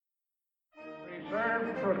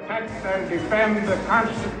Preserve, protect, and defend the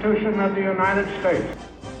Constitution of the United States.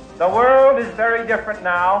 The world is very different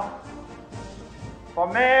now,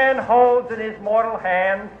 for man holds in his mortal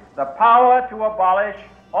hands the power to abolish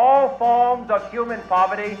all forms of human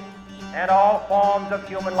poverty and all forms of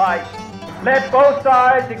human life. Let both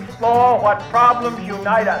sides explore what problems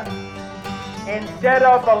unite us, instead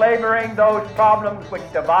of belaboring those problems which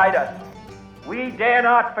divide us. We dare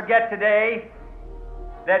not forget today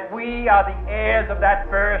that we are the heirs of that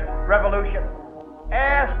first revolution.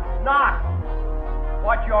 Ask not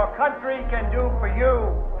what your country can do for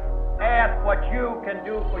you. Ask what you can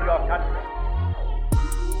do for your country.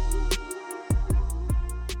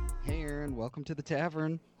 Hey Aaron, welcome to the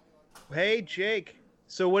tavern. Hey Jake,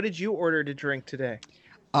 so what did you order to drink today?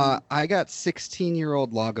 I got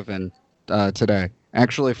 16-year-old Lagavulin today,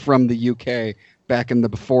 actually from the UK, back in the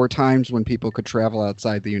before times when people could travel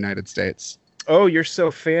outside the United States. Oh, you're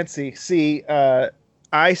so fancy. See, I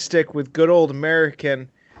stick with good old American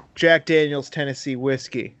Jack Daniel's Tennessee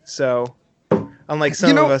whiskey. So, unlike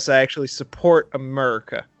some of us, I actually support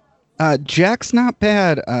America. Jack's not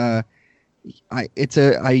bad. I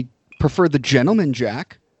prefer the Gentleman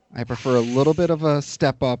Jack. I prefer a little bit of a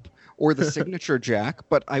step up, or the signature Jack,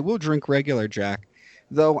 but I will drink regular Jack.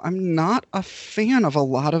 Though I'm not a fan of a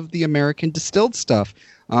lot of the American distilled stuff,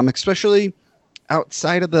 especially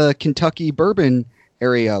outside of the Kentucky bourbon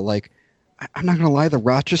area. Like, I'm not going to lie, the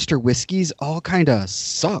Rochester whiskeys all kind of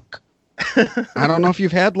suck. I don't know if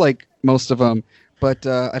you've had, like, most of them, but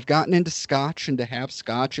I've gotten into Scotch, and to have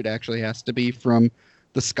Scotch, it actually has to be from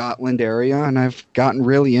the Scotland area, and I've gotten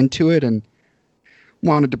really into it and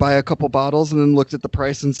wanted to buy a couple bottles, and then looked at the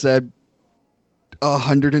price and said,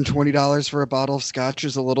 $120 for a bottle of Scotch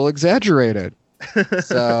is a little exaggerated.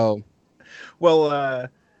 So, well,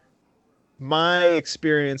 my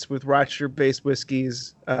experience with Rochester-based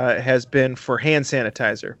whiskeys has been for hand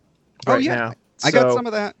sanitizer now. I got some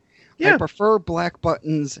of that. Yeah. I prefer Black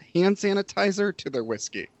Button's hand sanitizer to their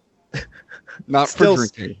whiskey. Not Still for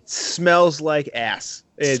drinking. Smells like ass.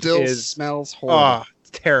 It Still smells horrible. Oh, it's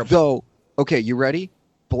terrible. Though, okay, you ready?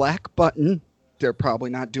 Black Button, they're probably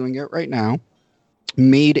not doing it right now,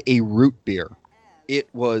 made a root beer. It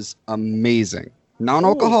was amazing.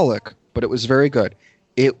 Non-alcoholic, but it was very good.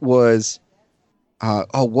 It was,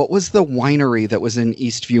 what was the winery that was in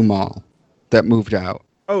Eastview Mall that moved out?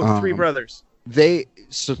 Oh, Three Brothers.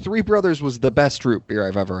 Three Brothers was the best root beer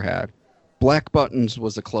I've ever had. Black Buttons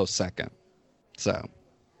was a close second. So.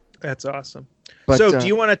 That's awesome. But, so do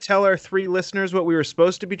you want to tell our 3 listeners what we were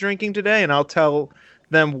supposed to be drinking today, and I'll tell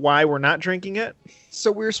them why we're not drinking it?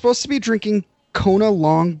 So we were supposed to be drinking Kona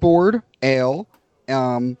Longboard Ale,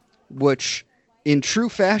 which in true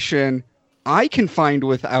fashion I can find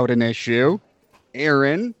without an issue.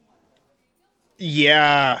 Aaron?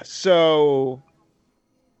 Yeah, so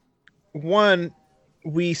one,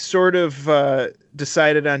 we sort of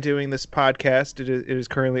decided on doing this podcast. It is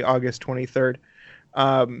currently August 23rd.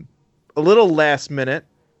 A little last minute,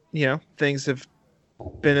 things have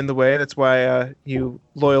been in the way. That's why you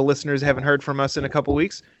loyal listeners haven't heard from us in a couple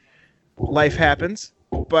weeks. Life happens,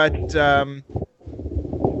 but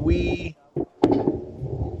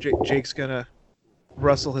Jake's gonna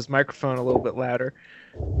rustle his microphone a little bit louder.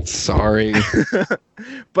 Sorry.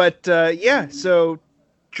 But so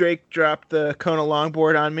Drake dropped the Kona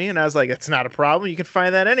longboard on me, and I was like, it's not a problem. You can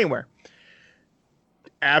find that anywhere.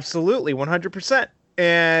 Absolutely, 100%.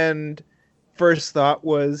 And first thought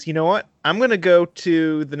was, you know what? I'm going to go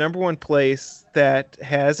to the number one place that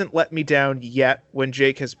hasn't let me down yet when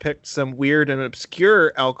Jake has picked some weird and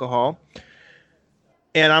obscure alcohol.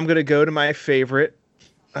 And I'm going to go to my favorite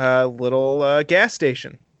little gas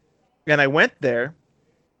station. And I went there,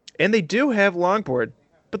 and they do have longboard,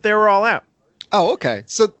 but they were all out. Oh, okay.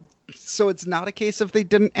 So it's not a case of they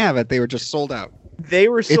didn't have it. They were just sold out. They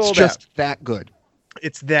were sold out. It's just that good.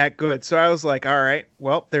 It's that good. So I was like, all right,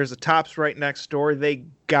 well, there's a Tops right next door. They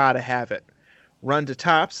got to have it. Run to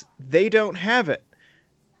Tops. They don't have it.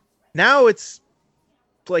 Now it's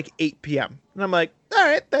like 8 p.m. And I'm like, all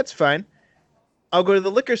right, that's fine. I'll go to the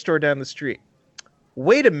liquor store down the street.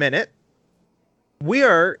 Wait a minute. We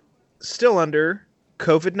are still under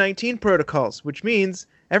COVID-19 protocols, which means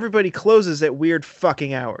everybody closes at weird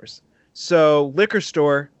fucking hours. So liquor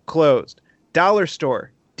store closed. Dollar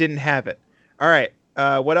store didn't have it. All right.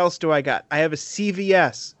 What else do I got? I have a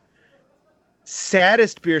CVS.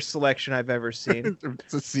 Saddest beer selection I've ever seen.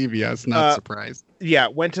 It's a CVS, not surprised. Yeah,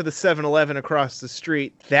 went to the 7-Eleven across the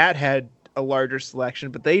street. That had a larger selection,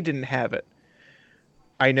 but they didn't have it.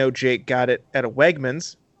 I know Jake got it at a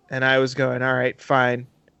Wegmans, and I was going, all right, fine.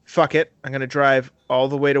 Fuck it. I'm going to drive all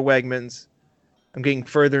the way to Wegmans I'm getting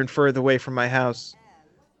further and further away from my house.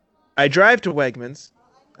 I drive to Wegmans.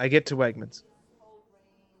 I get to Wegmans.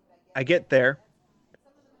 I get there.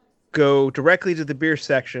 Go directly to the beer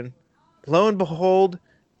section. Lo and behold,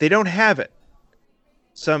 they don't have it.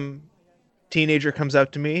 Some teenager comes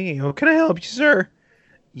up to me. Can I help you, sir?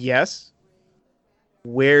 Yes.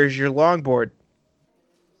 Where's your longboard?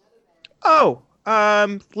 Oh,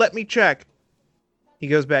 let me check. He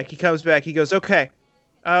goes back. He comes back. He goes, okay.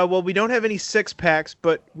 Well, we don't have any 6-packs,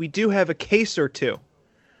 but we do have a case or two.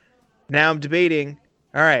 Now I'm debating,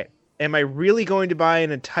 all right, am I really going to buy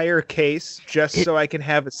an entire case just so I can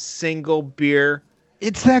have a single beer?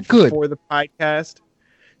 It's that good. For the podcast?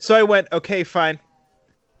 So I went, okay, fine.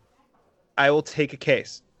 I will take a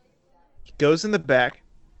case. He goes in the back,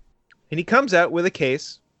 and he comes out with a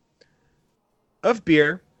case of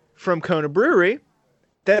beer from Kona Brewery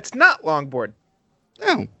that's not Longboard.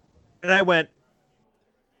 Oh. And I went,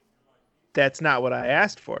 that's not what I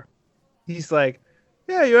asked for. He's like,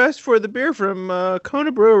 yeah, you asked for the beer from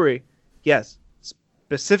Kona Brewery. Yes,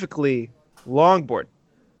 specifically Longboard.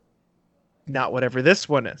 Not whatever this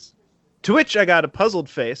one is. To which I got a puzzled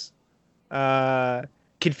face,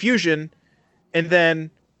 confusion, and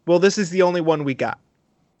then, well, this is the only one we got.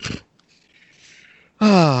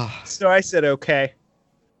 So I said, okay.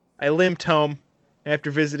 I limped home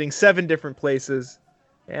after visiting 7 different places.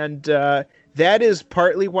 And that is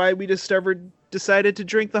partly why we decided to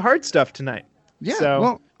drink the hard stuff tonight. Yeah, so,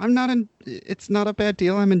 well, it's not a bad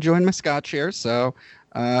deal. I'm enjoying my scotch here. So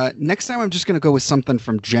next time I'm just going to go with something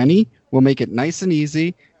from Jenny. We'll make it nice and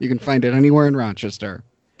easy. You can find it anywhere in Rochester.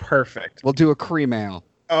 Perfect. We'll do a cream ale.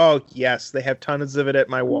 Oh, yes. They have tons of it at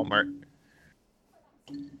my Walmart.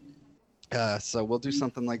 So we'll do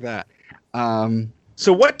something like that.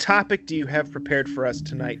 So what topic do you have prepared for us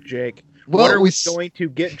tonight, Jake? Well, what are we going to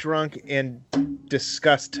get drunk and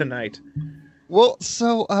discuss tonight? Well,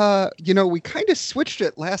 so, we kind of switched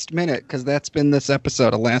it last minute because that's been this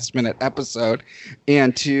episode, a last minute episode.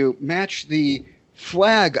 And to match the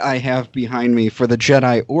flag I have behind me for the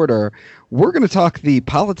Jedi Order, we're going to talk the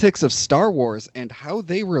politics of Star Wars and how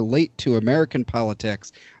they relate to American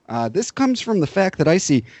politics. This comes from the fact that I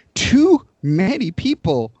see too many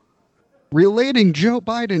people relating Joe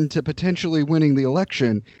Biden to potentially winning the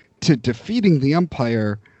election to defeating the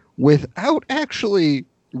Empire without actually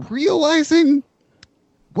realizing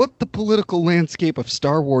what the political landscape of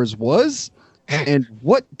Star Wars was and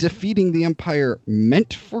what defeating the Empire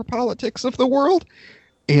meant for politics of the world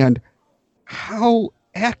and how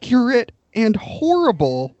accurate and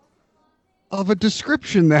horrible of a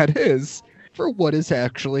description that is for what is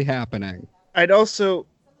actually happening. I'd also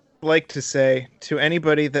like to say to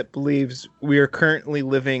anybody that believes we are currently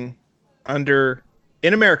living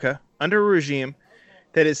in America, under a regime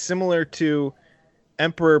that is similar to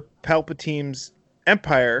Emperor Palpatine's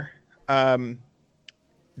empire,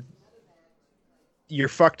 you're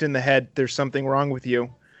fucked in the head. There's something wrong with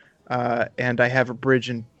you. And I have a bridge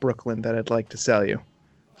in Brooklyn that I'd like to sell you.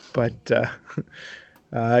 But,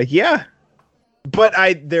 yeah. But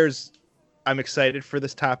I'm excited for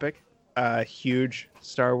this topic. Huge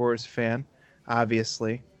Star Wars fan,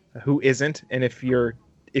 obviously. Who isn't? And if you're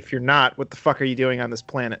not, what the fuck are you doing on this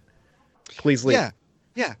planet? Please leave.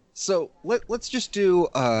 Yeah. So let's just do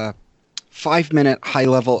a 5-minute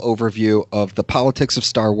high-level overview of the politics of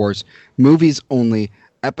Star Wars, movies only,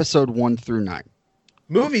 episode 1 through 9.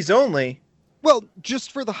 Movies only? Well,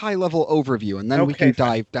 just for the high-level overview, and then we can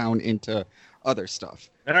dive down into other stuff.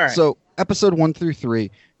 All right. So episode 1 through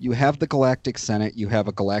 3, you have the Galactic Senate, you have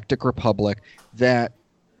a Galactic Republic that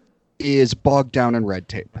is bogged down in red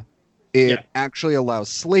tape. It actually allows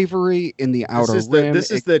slavery in the Outer Rim.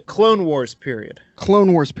 This is the Clone Wars period.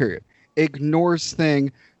 Clone Wars period. Ignores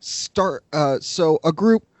thing. So a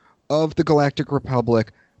group of the Galactic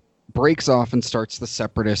Republic breaks off and starts the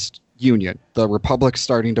Separatist Union. The Republic's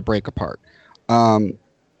starting to break apart. There's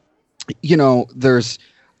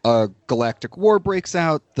a galactic war breaks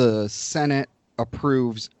out. The Senate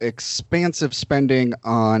approves expansive spending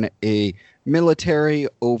on a military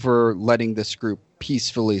over letting this group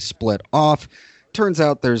peacefully split off. Turns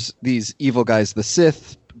out there's these evil guys, the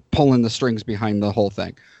Sith, pulling the strings behind the whole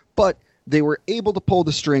thing. But they were able to pull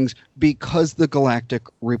the strings because the Galactic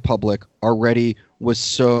Republic already was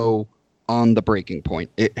so on the breaking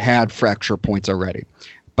point. It had fracture points already.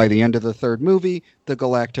 By the end of the third movie, the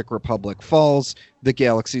Galactic Republic falls. The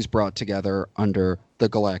galaxy's brought together under the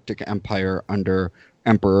Galactic Empire under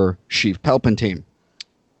Emperor Sheev Palpatine.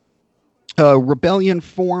 Rebellion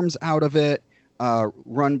forms out of it,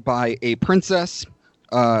 run by a princess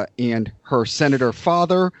and her senator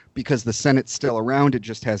father, because the Senate's still around, it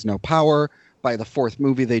just has no power. By the fourth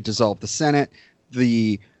movie, they dissolve the Senate.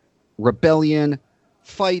 the rebellion,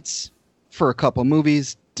 fights for a couple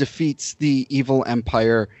movies, defeats the evil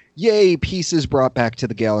empire. Yay, peace is brought back to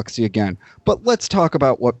the galaxy again. But let's talk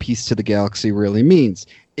about what peace to the galaxy really means.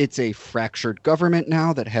 It's a fractured government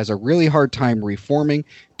now that has a really hard time reforming,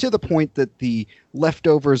 to the point that the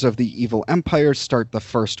leftovers of the evil empire start the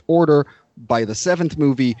First Order. By the 7th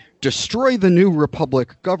movie, destroy the New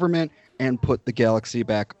Republic government and put the galaxy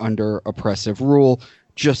back under oppressive rule,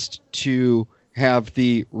 just to have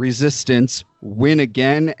the resistance win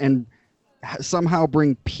again and somehow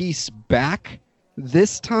bring peace back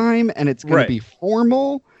this time, and it's going to be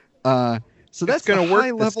formal. So that's a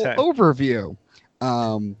high-level overview.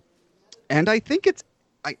 And I think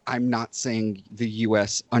I'm not saying the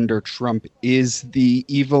U.S. under Trump is the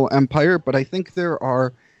evil empire, but I think there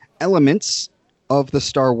are elements of the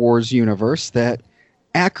Star Wars universe that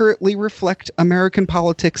accurately reflect American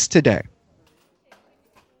politics today.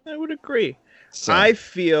 I would agree. So, I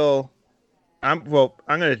feel I'm going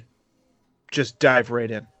to just dive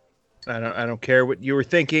right in. I don't care what you were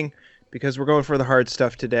thinking, because we're going for the hard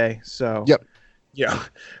stuff today. So yep. Yeah.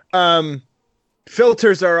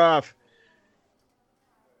 Filters are off.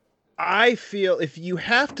 I feel if you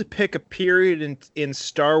have to pick a period in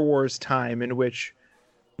Star Wars time in which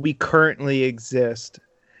we currently exist,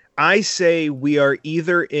 I say we are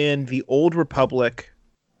either in the Old Republic,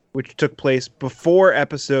 which took place before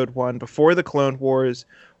Episode 1, before the Clone Wars,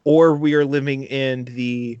 or we are living in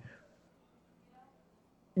the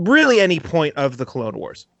really any point of the Clone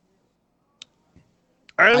Wars.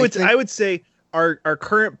 I would say our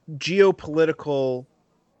current geopolitical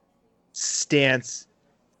stance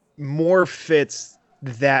more fits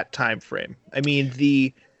that time frame. I mean,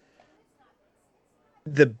 the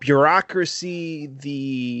bureaucracy,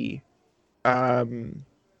 the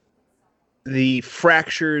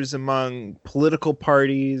fractures among political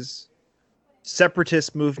parties,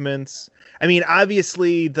 separatist movements. I mean,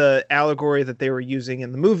 obviously the allegory that they were using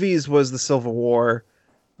in the movies was the Civil War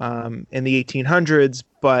in the 1800s,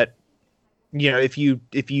 but if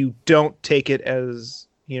you don't take it as,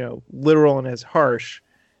 literal and as harsh,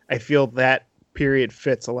 I feel that period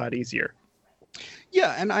fits a lot easier.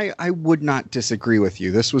 Yeah, and I would not disagree with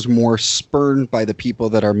you. This was more spurned by the people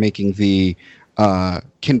that are making the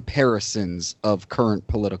comparisons of current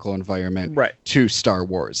political environment to Star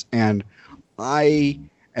Wars. And I,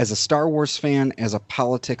 as a Star Wars fan, as a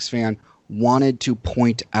politics fan, wanted to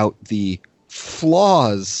point out the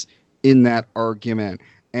flaws in that argument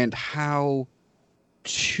and how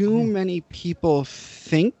too many people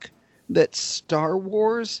think that Star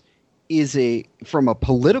Wars is from a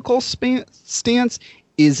political stance,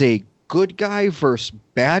 is a good guy versus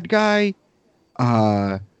bad guy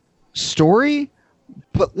story.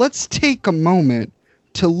 But let's take a moment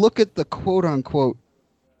to look at the quote-unquote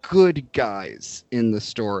good guys in the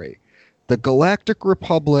story. The Galactic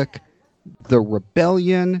Republic, the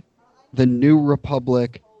Rebellion, the New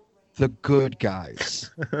Republic, the good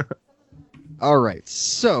guys. All right,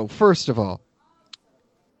 so first of all,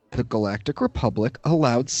 the Galactic Republic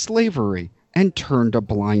allowed slavery and turned a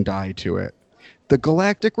blind eye to it. The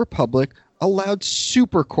Galactic Republic allowed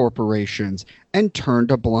super corporations and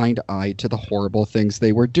turned a blind eye to the horrible things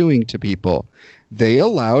they were doing to people. They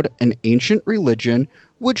allowed an ancient religion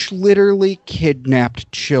which literally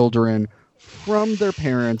kidnapped children from their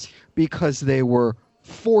parents because they were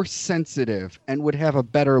force sensitive and would have a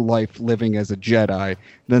better life living as a Jedi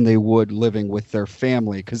than they would living with their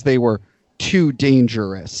family, because they were too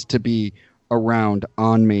dangerous to be around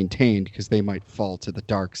unmaintained because they might fall to the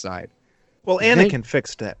dark side. Well, Anakin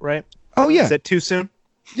fixed that, right? Oh, yeah. Is that too soon?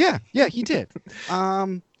 Yeah, he did.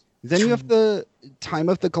 Then you have the time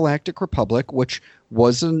of the Galactic Republic, which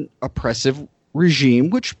was an oppressive regime,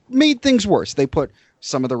 which made things worse. They put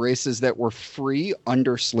some of the races that were free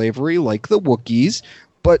under slavery, like the Wookiees,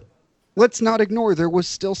 but let's not ignore there was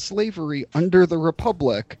still slavery under the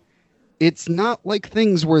Republic. It's not like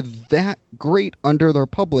things were that great under the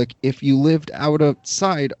Republic if you lived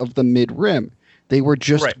outside of the Mid-Rim. They were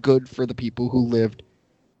just good for the people who lived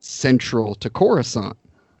central to Coruscant.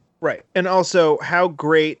 Right. And also, how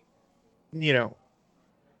great and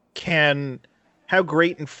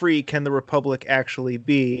free can the Republic actually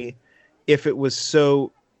be if it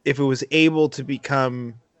was able to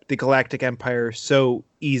become the Galactic Empire so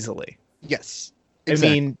easily? Yes. Exactly.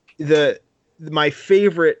 I mean, my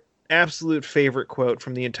absolute favorite quote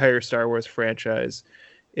from the entire Star Wars franchise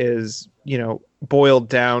is, boiled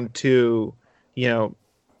down to,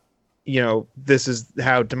 this is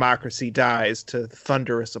how democracy dies, to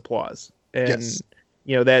thunderous applause. And, yes.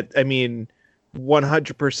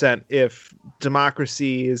 100%, if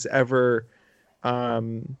democracy is ever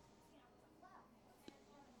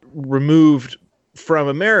removed from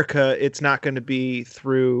America, it's not going to be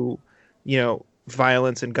through,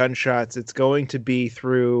 violence and gunshots. It's going to be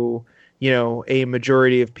through, a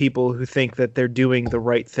majority of people who think that they're doing the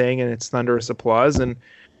right thing, and it's thunderous applause. And,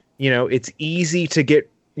 it's easy to get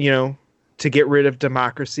rid of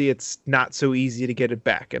democracy. It's not so easy to get it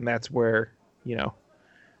back. And that's where, it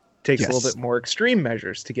takes a little bit more extreme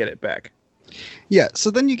measures to get it back. Yeah.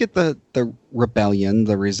 So then you get the rebellion,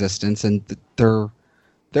 the resistance, and they're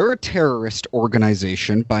a terrorist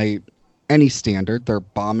organization by any standard. They're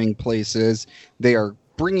bombing places. They are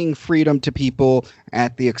bringing freedom to people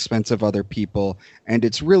at the expense of other people. And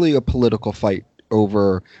it's really a political fight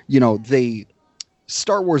over,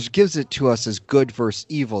 Star Wars gives it to us as good versus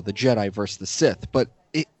evil, the Jedi versus the Sith, but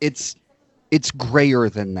it's grayer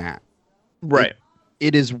than that. Right.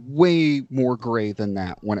 It is way more gray than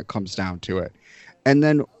that when it comes down to it. And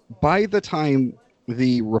then by the time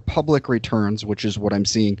the Republic returns, which is what I'm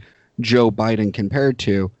seeing Joe Biden compared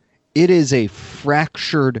to, it is a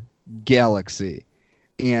fractured galaxy.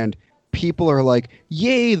 And people are like,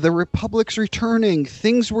 yay, the Republic's returning.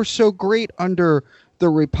 Things were so great under the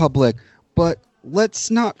Republic. But let's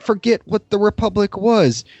not forget what the Republic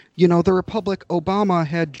was. The Republic, Obama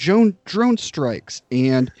had drone strikes,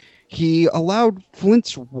 and he allowed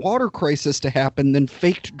Flint's water crisis to happen, then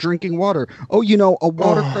faked drinking water. Oh, a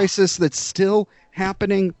water crisis that's still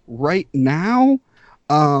happening right now.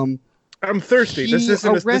 I'm thirsty. This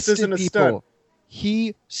isn't a stunt.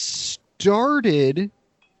 He started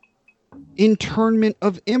internment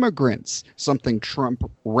of immigrants, something Trump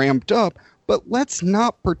ramped up. But let's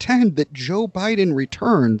not pretend that Joe Biden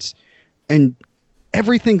returns and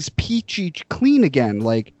everything's peachy clean again.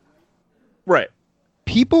 Like, right.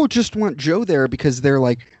 People just want Joe there because they're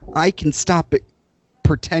like, I can stop it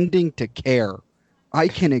pretending to care. I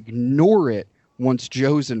can ignore it once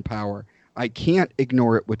Joe's in power. I can't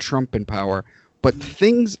ignore it with Trump in power. But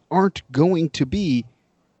things aren't going to be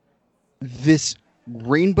this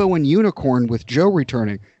rainbow and unicorn with Joe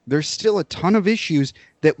returning. There's still a ton of issues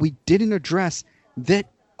that we didn't address that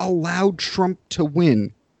allowed Trump to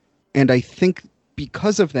win. And I think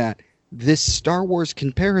because of that, this Star Wars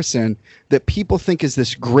comparison that people think is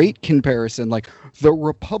this great comparison, like the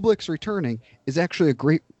Republic's returning, is actually a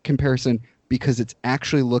great comparison because it's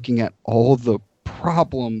actually looking at all the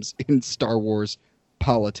problems in Star Wars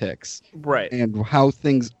politics. Right. And how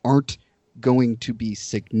things aren't going to be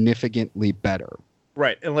significantly better.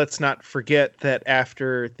 Right. And let's not forget that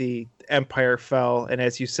after the Empire fell, and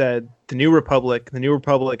as you said, the New Republic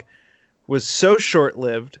was so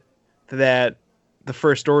short-lived that the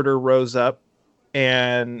First Order rose up,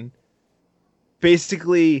 and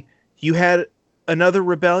basically you had another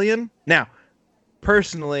rebellion. Now,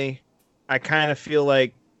 personally, I kind of feel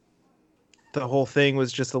like the whole thing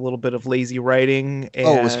was just a little bit of lazy writing.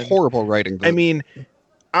 And, it was horrible writing. I mean,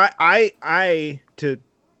 I to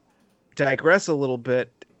digress a little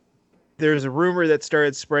bit, there's a rumor that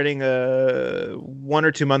started spreading 1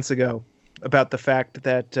 or 2 months ago about the fact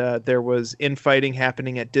that there was infighting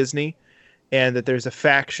happening at Disney, and that there's a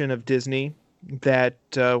faction of Disney that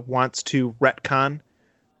wants to retcon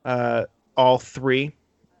all 3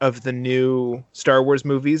 of the new Star Wars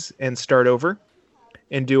movies and start over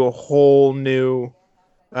and do a whole new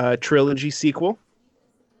trilogy sequel.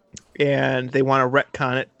 And they want to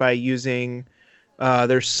retcon it by using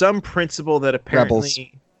there's some principle that apparently Rebels.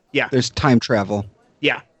 Yeah, there's time travel.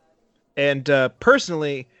 Yeah. And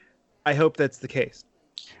personally, I hope that's the case.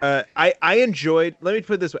 I enjoyed, let me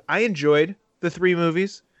put it this way, I enjoyed the 3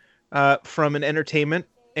 movies from an entertainment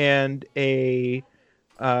and a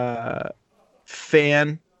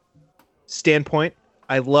fan standpoint.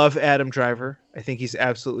 I love Adam Driver. I think he's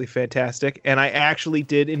absolutely fantastic. And I actually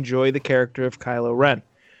did enjoy the character of Kylo Ren.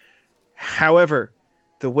 However,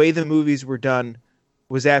 the way the movies were done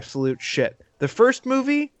was absolute shit. The first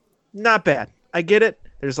movie, not bad. I get it.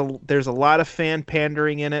 There's a lot of fan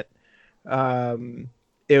pandering in it.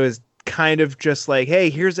 It was kind of just like, hey,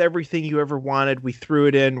 here's everything you ever wanted. We threw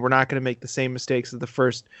it in. We're not going to make the same mistakes as the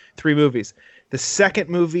first 3 movies. The second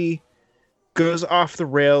movie goes off the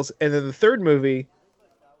rails, and then the third movie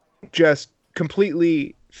just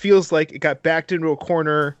completely feels like it got backed into a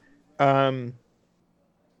corner,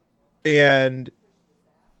 and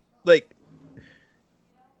like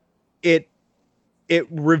it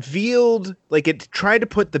revealed, like it tried to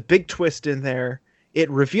put the big twist in there. It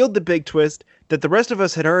revealed the big twist that the rest of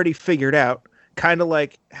us had already figured out, kind of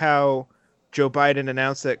like how Joe Biden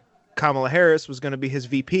announced that Kamala Harris was going to be his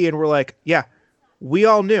VP, and we're like, yeah, we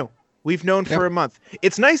all knew. We've known for a month.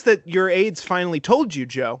 It's nice that your aides finally told you,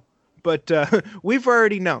 Joe, but we've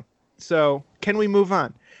already known. So can we move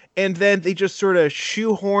on? and then they just sort of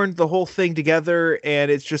shoehorned the whole thing together,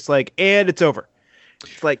 and it's just like, and it's over.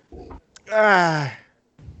 It's like,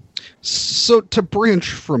 So to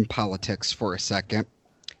branch from politics for a second,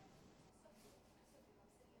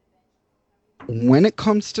 when it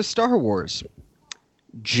comes to Star Wars,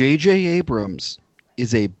 J.J. Abrams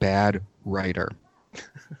is a bad writer.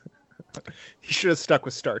 He should have stuck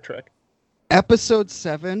with Star Trek. Episode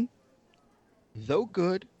 7, though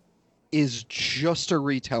good, is just a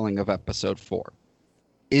retelling of Episode 4.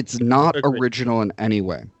 It's not Agreed. original in any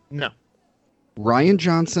way. No. Rian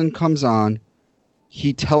Johnson comes on.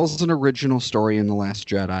 He tells an original story in The Last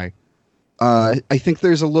Jedi. I think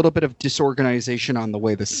there's a little bit of disorganization on the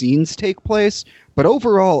way the scenes take place, but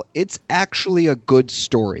overall, it's actually a good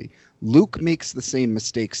story. Luke makes the same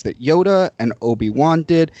mistakes that Yoda and Obi-Wan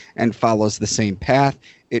did and follows the same path.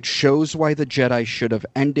 It shows why the Jedi should have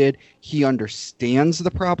ended. He understands the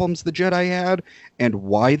problems the Jedi had and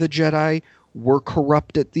why the Jedi were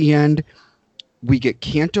corrupt at the end. We get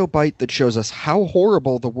Canto Bight that shows us how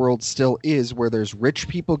horrible the world still is, where there's rich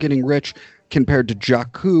people getting rich compared to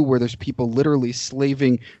Jakku, where there's people literally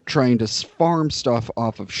slaving, trying to farm stuff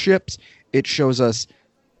off of ships. It shows us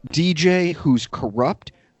DJ, who's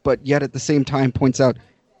corrupt, but yet at the same time points out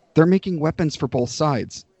they're making weapons for both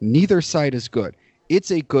sides. Neither side is good. It's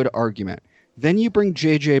a good argument. Then you bring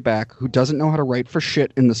JJ back, who doesn't know how to write for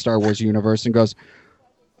shit in the Star Wars universe, and goes,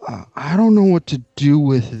 I don't know what to do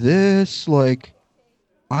with this. Like,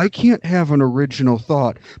 I can't have an original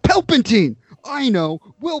thought. Palpatine! I know.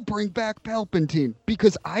 We'll bring back Palpatine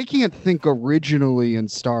because I can't think originally in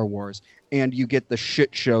Star Wars. And you get the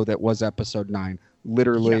shit show that was Episode 9.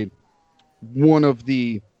 Literally one of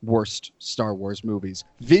the worst Star Wars movies.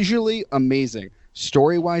 Visually, amazing.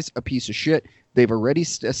 Story-wise, a piece of shit. They've already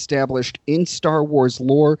established in Star Wars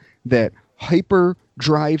lore that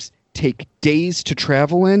hyperdrives take days to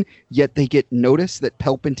travel in, yet they get notice that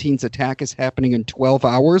Palpatine's attack is happening in 12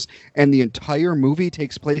 hours, and the entire movie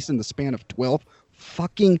takes place in the span of 12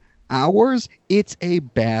 fucking hours. It's a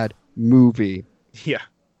bad movie. Yeah.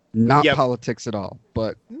 Not politics at all,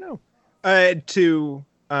 but... No. To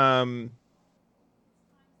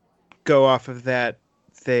go off of that,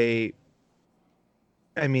 they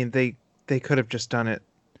could have just done it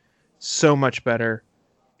so much better.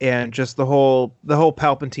 And just the whole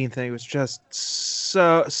Palpatine thing was just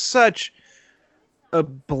such a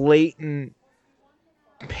blatant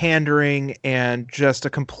pandering and just a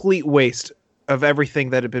complete waste of everything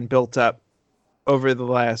that had been built up over the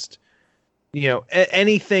last,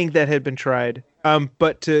 anything that had been tried.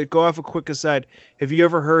 But to go off a quick aside, have you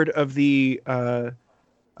ever heard of the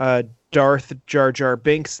Darth Jar Jar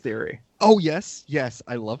Binks theory? Oh, yes.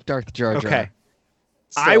 I love Darth Jar Jar. Okay.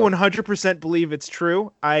 So, I 100% believe it's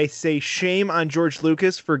true. I say shame on George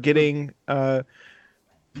Lucas for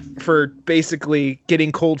basically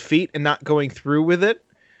getting cold feet and not going through with it.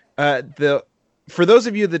 For those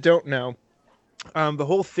of you that don't know, the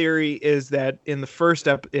whole theory is that in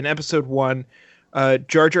in Episode 1,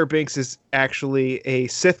 Jar Jar Binks is actually a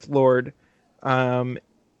Sith Lord,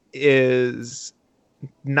 is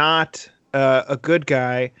not a good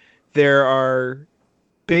guy. There are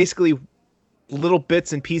basically little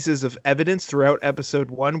bits and pieces of evidence throughout Episode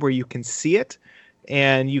 1 where you can see it,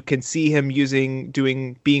 and you can see him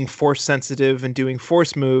being force sensitive and doing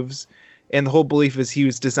force moves, and the whole belief is he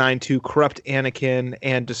was designed to corrupt Anakin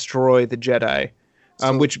and destroy the Jedi,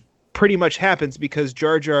 which pretty much happens because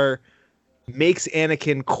Jar Jar makes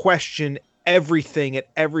Anakin question everything at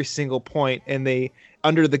every single point, and they,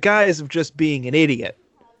 under the guise of just being an idiot.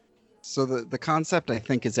 So the concept, I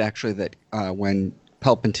think, is actually that when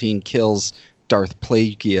Palpatine kills Darth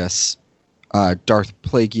Plagueis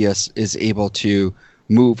is able to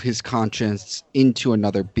move his conscience into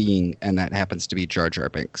another being, and that happens to be Jar Jar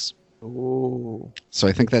Binks. Ooh. So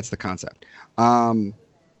I think that's the concept.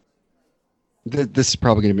 This is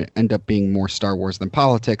probably going to end up being more Star Wars than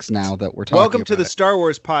politics now that we're talking Welcome to about the Star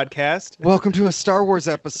Wars podcast. Welcome to a Star Wars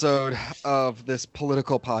episode of this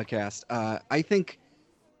political podcast. I think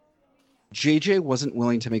JJ wasn't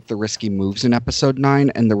willing to make the risky moves in Episode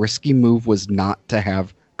 9, and the risky move was not to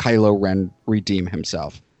have Kylo Ren redeem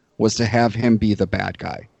himself, was to have him be the bad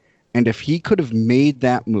guy. And if he could have made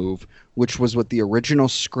that move, which was what the original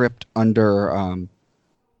script under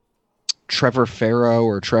Trevor Farrow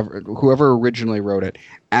or whoever originally wrote it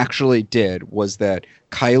actually did, was that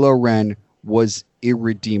Kylo Ren was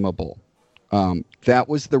irredeemable. That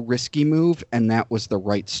was the risky move, and that was the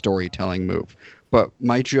right storytelling move. But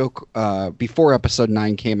my joke before Episode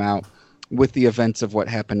 9 came out, with the events of what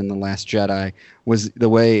happened in The Last Jedi, was the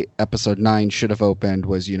way Episode 9 should have opened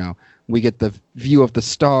was, we get the view of the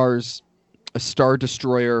stars, a Star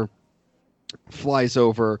Destroyer flies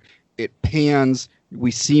over. It pans.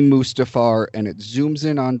 We see Mustafar, and it zooms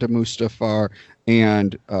in onto Mustafar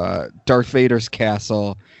and Darth Vader's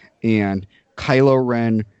castle, and Kylo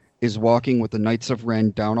Ren is walking with the Knights of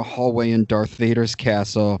Ren down a hallway in Darth Vader's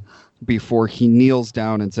castle before he kneels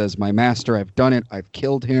down and says, "My master, I've done it. I've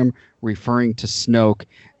killed him," referring to Snoke.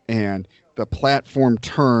 And the platform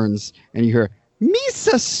turns, and you hear,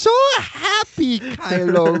 "Misa so happy,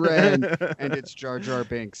 Kylo Ren," and it's Jar Jar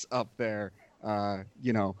Binks up there,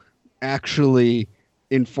 actually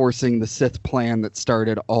enforcing the Sith plan that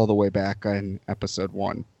started all the way back in Episode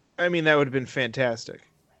 1. I mean, that would have been fantastic.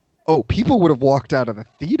 Oh, people would have walked out of the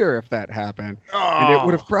theater if that happened. Oh. And it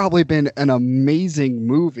would have probably been an amazing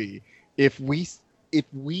movie if we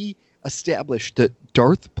established that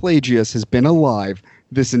Darth Plagueis has been alive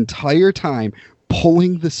this entire time,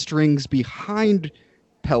 pulling the strings behind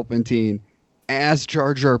Palpatine as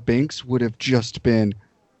Jar Jar Binks would have just been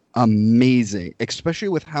amazing, especially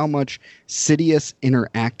with how much Sidious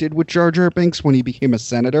interacted with Jar Jar Binks when he became a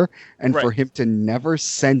senator, and Right. for him to never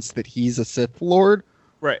sense that he's a Sith Lord.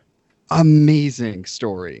 Right. Amazing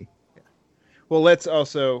story. Well, let's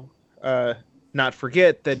also not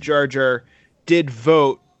forget that Jar Jar did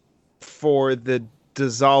vote for the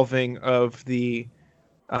dissolving of the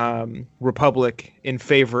Republic in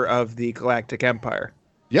favor of the Galactic Empire.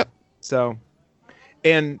 Yep. So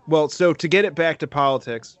to get it back to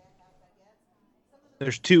politics,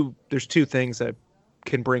 there's two things I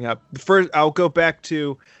can bring up. First, I'll go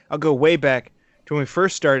way back to when we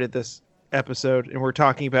first started this episode, and we're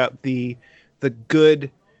talking about the good,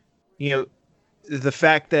 the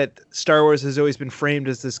fact that Star Wars has always been framed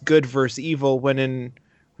as this good versus evil, when in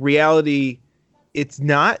reality it's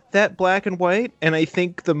not that black and white. And I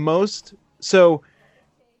think the most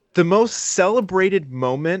celebrated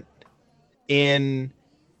moment in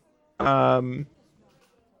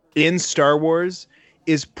Star Wars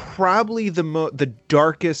is probably the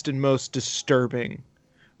darkest and most disturbing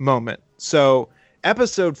moment. So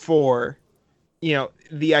Episode 4,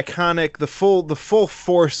 the iconic, the full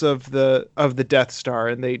force of the Death Star,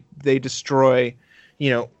 and they destroy,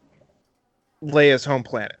 Leia's home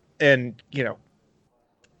planet, and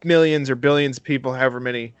millions or billions of people, however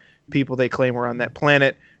many people they claim were on that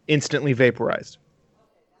planet, instantly vaporized.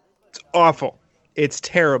 It's awful. It's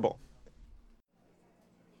terrible.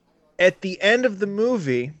 At the end of the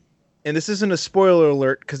movie, and this isn't a spoiler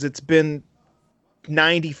alert because it's been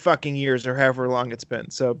 90 fucking years or however long it's been,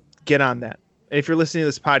 so get on that. And if you're listening to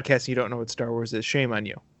this podcast and you don't know what Star Wars is, shame on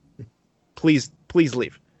you. Please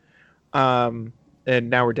leave. And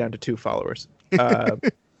now we're down to 2 followers.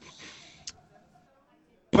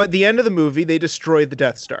 But at the end of the movie, they destroyed the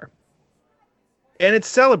Death Star. And it's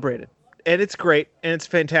celebrated. And it's great. And it's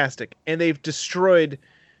fantastic. And they've destroyed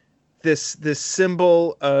this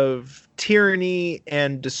symbol of tyranny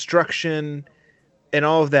and destruction and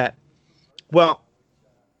all of that. Well,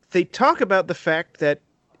 they talk about the fact that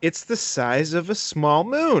it's the size of a small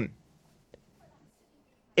moon.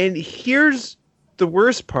 And here's the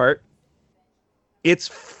worst part. It's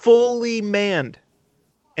fully manned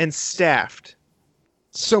and staffed.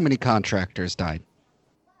 So many contractors died.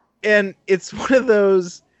 And it's one of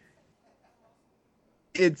those,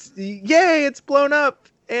 yay, it's blown up,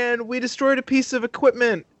 and we destroyed a piece of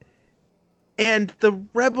equipment. And the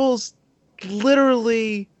rebels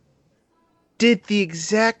literally did the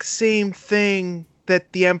exact same thing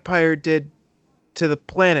that the Empire did to the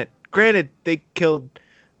planet. Granted, they killed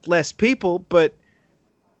less people, but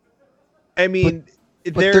I mean,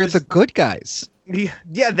 but they're the good guys.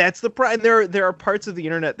 Yeah, that's the problem. There are parts of the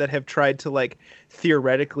internet that have tried to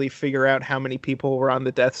theoretically figure out how many people were on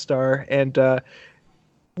the Death Star, and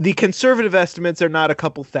the conservative estimates are not a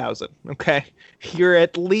couple thousand. Okay, you're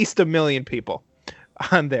at least 1 million people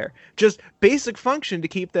on there. Just basic function to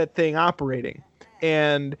keep that thing operating.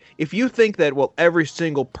 And if you think that every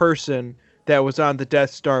single person that was on the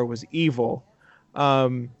Death Star was evil,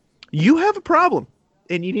 you have a problem,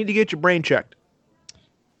 and you need to get your brain checked.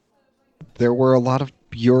 There were a lot of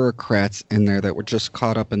bureaucrats in there that were just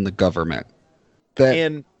caught up in the government.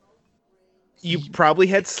 And you probably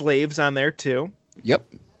had slaves on there too. Yep.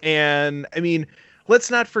 And I mean, let's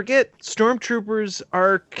not forget, stormtroopers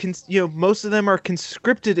are, most of them are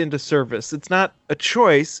conscripted into service. It's not a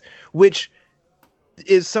choice, which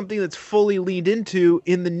is something that's fully leaned into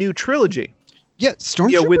in the new trilogy. Yeah,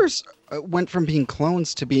 stormtroopers went from being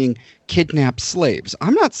clones to being kidnapped slaves.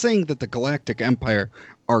 I'm not saying that the Galactic Empire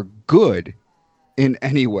are good in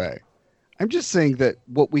any way. I'm just saying that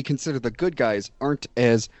what we consider the good guys aren't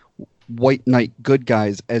as white knight good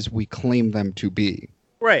guys as we claim them to be.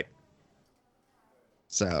 Right.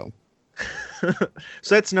 So,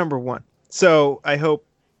 So that's number one. So I hope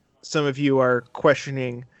some of you are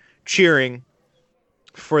cheering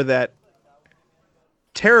for that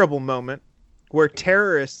terrible moment where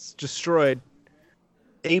terrorists destroyed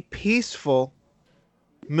a peaceful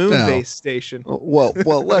moon-based station. Well,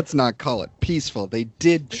 let's not call it peaceful. They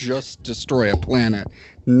did just destroy a planet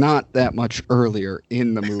not that much earlier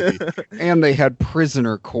in the movie, and they had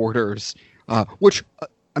prisoner quarters, which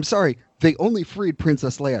I'm sorry, they only freed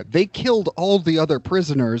Princess Leia. They killed all the other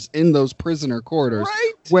prisoners in those prisoner quarters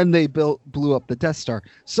when they blew up the Death Star.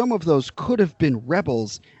 Some of those could have been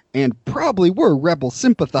rebels and probably were rebel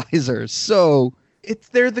sympathizers. So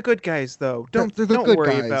they're the good guys, though. Don't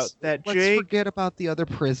worry about that, Jake. Let's forget about the other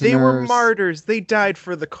prisoners. They were martyrs. They died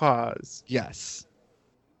for the cause. Yes.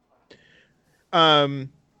 To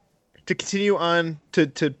continue on,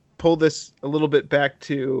 to pull this a little bit back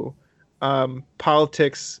to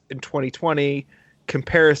politics in 2020,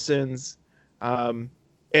 comparisons, and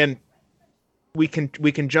we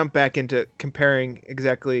can jump back into comparing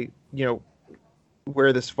exactly,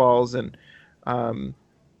 where this falls, and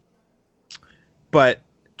but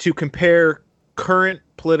to compare current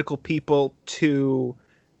political people to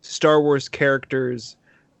Star Wars characters,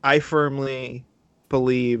 I firmly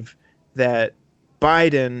believe that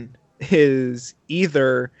Biden is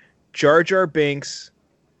either Jar Jar Binks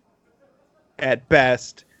at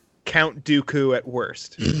best, Count Dooku at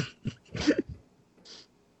worst.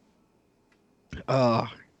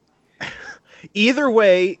 Either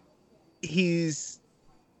way, he's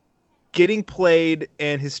getting played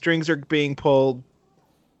and his strings are being pulled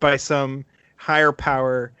by some higher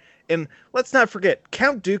power. And let's not forget,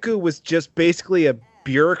 Count Dooku was just basically a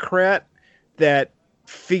bureaucrat that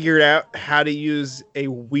figured out how to use a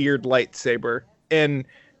weird lightsaber and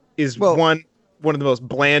is one of the most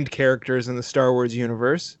bland characters in the Star Wars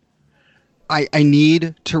universe. I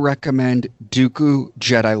need to recommend Dooku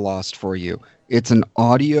Jedi Lost for you. It's an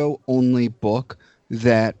audio-only book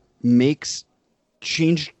that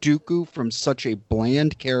changed Dooku from such a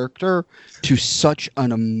bland character to such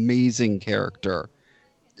an amazing character.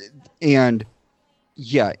 And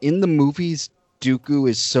yeah, in the movies, Dooku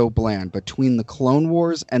is so bland. Between the Clone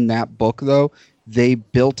Wars and that book, though, they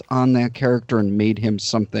built on that character and made him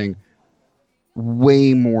something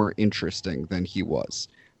way more interesting than he was.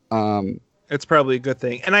 It's probably a good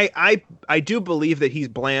thing. And I do believe that he's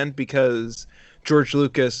bland because George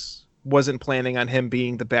Lucas wasn't planning on him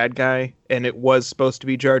being the bad guy, and it was supposed to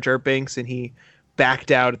be Jar Jar Binks, and he backed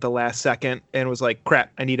out at the last second and was like,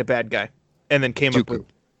 crap, I need a bad guy. And then came up with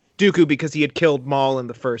Dooku because he had killed Maul in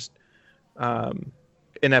the first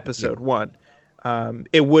in episode 1.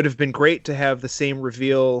 It would have been great to have the same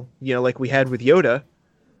reveal, like we had with Yoda,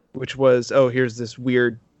 which was, here's this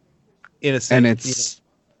weird innocent, and it's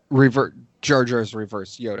Jar Jar's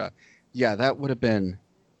reverse Yoda. Yeah, that would have been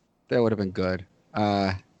good.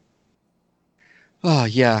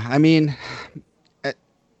 Yeah. I mean,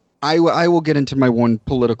 I will get into my one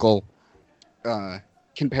political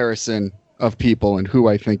comparison of people and who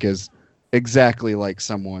I think is exactly like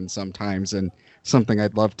someone sometimes, and something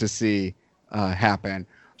I'd love to see happen.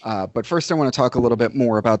 But first, I want to talk a little bit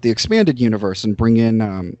more about the expanded universe and bring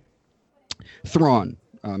in Thrawn.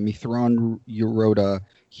 Thrawn Yorota.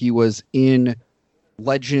 He was in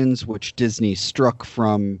Legends, which Disney struck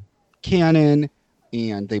from canon,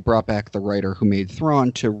 and they brought back the writer who made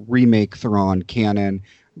Thrawn to remake Thrawn canon,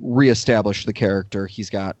 reestablish the character. He's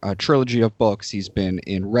got a trilogy of books. He's been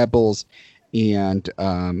in Rebels, and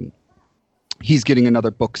he's getting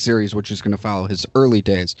another book series, which is going to follow his early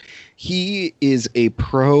days. He is a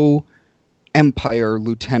pro-Empire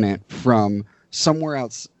lieutenant from somewhere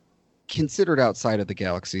else, considered outside of the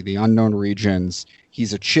galaxy, the unknown regions.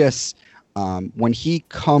 He's a Chiss. When he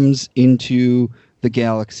comes into the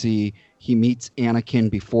galaxy, he meets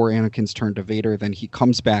Anakin before Anakin's turned to Vader. Then he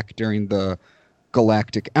comes back during the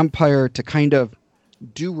Galactic Empire to kind of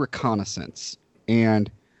do reconnaissance.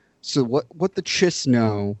 And so what the Chiss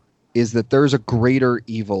know is that there's a greater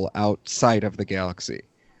evil outside of the galaxy.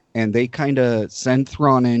 And they kind of send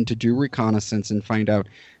Thrawn in to do reconnaissance and find out,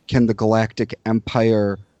 can the Galactic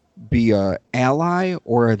Empire be a ally,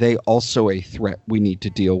 or are they also a threat we need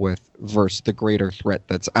to deal with versus the greater threat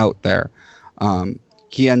that's out there?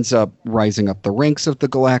 He ends up rising up the ranks of the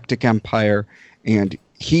Galactic Empire, and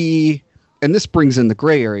this brings in the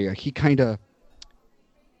gray area, he kind of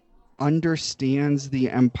understands the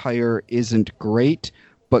Empire isn't great,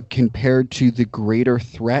 but compared to the greater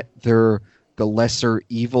threat, they're the lesser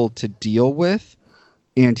evil to deal with.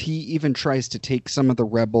 And he even tries to take some of the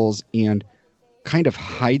rebels and kind of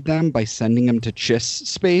hide them by sending them to Chiss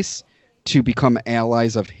space to become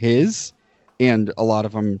allies of his. And a lot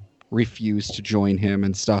of them refused to join him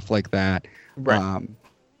and stuff like that. Right.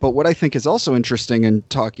 But what I think is also interesting in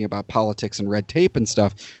talking about politics and red tape and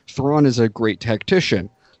stuff, Thrawn is a great tactician,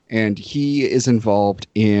 and he is involved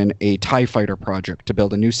in a TIE fighter project to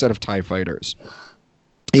build a new set of TIE fighters.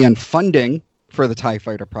 And funding for the TIE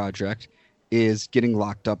fighter project is getting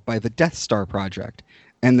locked up by the Death Star project.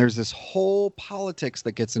 And there's this whole politics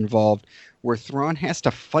that gets involved where Thrawn has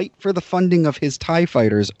to fight for the funding of his TIE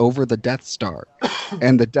fighters over the Death Star.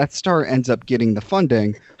 And the Death Star ends up getting the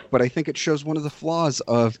funding, but I think it shows one of the flaws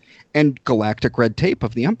of, and galactic red tape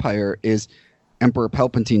of the Empire is Emperor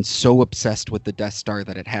Palpatine's so obsessed with the Death Star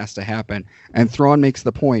that it has to happen. And Thrawn makes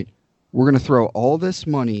the point, we're going to throw all this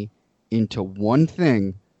money into one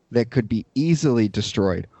thing that could be easily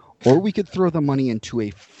destroyed. Or we could throw the money into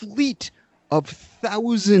a fleet of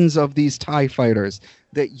thousands of these TIE fighters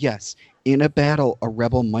that, yes, in a battle, a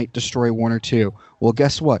rebel might destroy one or two. Well,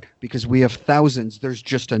 guess what? Because we have thousands, there's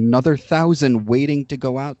just another 1,000 waiting to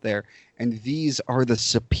go out there. And these are the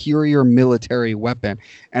superior military weapon.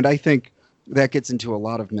 And I think that gets into a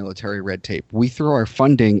lot of military red tape. We throw our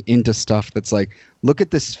funding into stuff that's like, look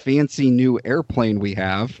at this fancy new airplane we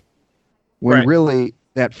have, when really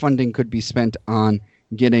that funding could be spent on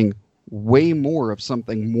getting way more of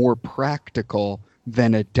something more practical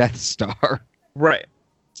than a Death Star. Right.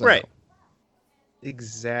 So, Right.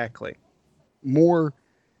 Exactly. More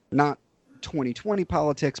not 2020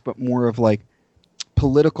 politics, but more of like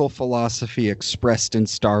political philosophy expressed in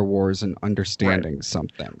Star Wars and understanding some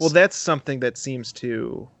things. Well, that's something that seems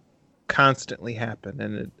to constantly happen.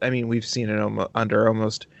 And I mean, we've seen it under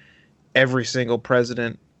almost every single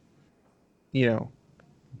president,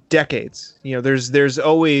 decades. There's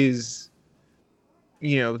always,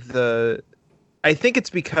 I think it's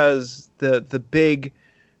because the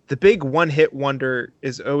big one-hit wonder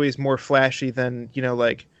is always more flashy than,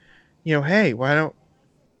 hey, why don't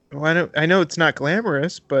I know it's not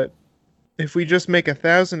glamorous, but if we just make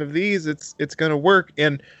 1,000 of these, it's going to work.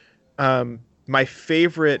 And my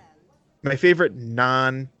favorite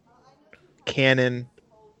non-canon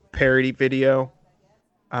parody video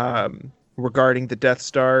regarding the Death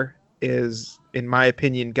Star is, in my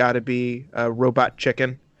opinion, got to be Robot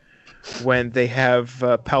Chicken, when they have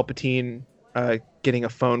Palpatine getting a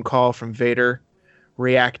phone call from Vader,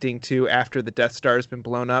 reacting to after the Death Star has been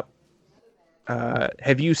blown up.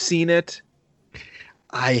 Have you seen it?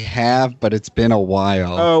 I have, but it's been a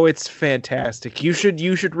while. Oh, it's fantastic. You should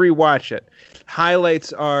rewatch it.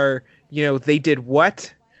 Highlights are, they did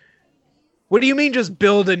what? What do you mean just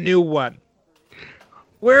build a new one?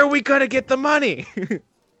 Where are we going to get the money?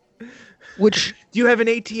 Which, do you have an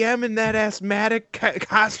ATM in that asthmatic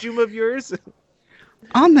costume of yours?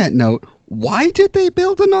 On that note, why did they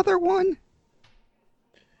build another one?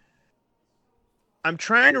 I'm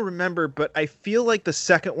trying to remember, but I feel like the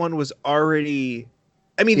second one was already.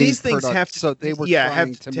 I mean, these things have to. So they were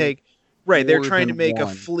have to take. Right, they're trying to make one. a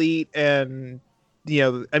fleet, and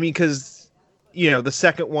because the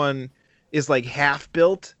second one is like half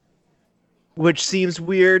built, which seems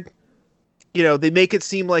weird. They make it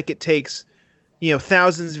seem like it takes,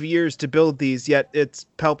 thousands of years to build these, yet it's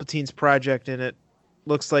Palpatine's project, and it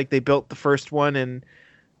looks like they built the first one in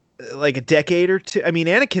like a decade or two. I mean,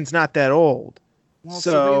 Anakin's not that old.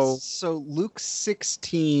 Well, so Luke's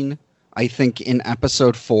 16, I think, in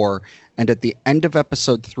episode 4, and at the end of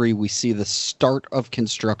episode 3, we see the start of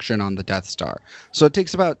construction on the Death Star. So it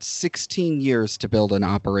takes about 16 years to build an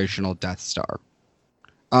operational Death Star.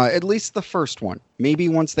 At least the first one. Maybe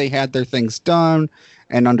once they had their things done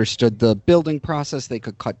and understood the building process, they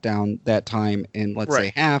could cut down that time in, let's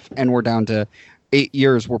say, half, and we're down to 8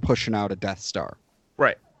 years. We're pushing out a Death Star.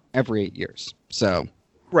 Right. Every 8 years. So.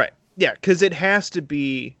 Right. Yeah, because it has to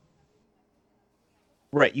be.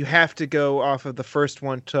 Right. You have to go off of the first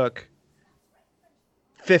one took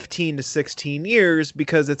 15 to 16 years,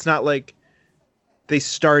 because it's not like they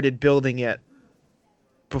started building it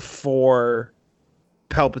before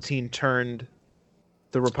Palpatine turned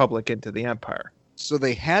the Republic into the Empire. So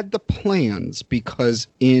they had the plans because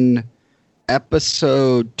in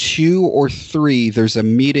episode 2 or 3, there's a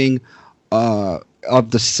meeting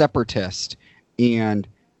of the Separatist, and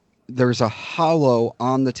there's a holo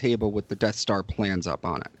on the table with the Death Star plans up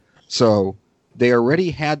on it. So they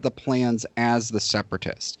already had the plans as the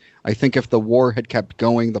Separatist. I think if the war had kept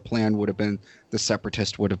going, the plan would have been the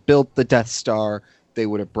Separatist would have built the Death Star. They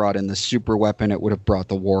would have brought in the super weapon. It would have brought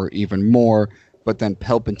the war even more. But then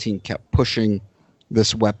Palpatine kept pushing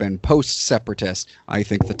this weapon post-Separatist. I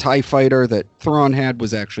think the TIE fighter that Thrawn had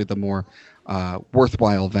was actually the more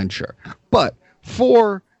worthwhile venture. But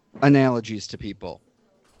for analogies to people,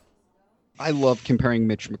 I love comparing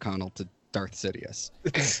Mitch McConnell to Darth Sidious.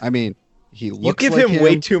 I mean, he You looks give like him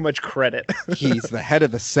way too much credit. He's the head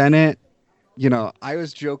of the Senate. You know, I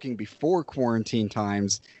was joking before quarantine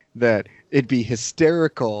times that it'd be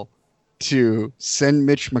hysterical to send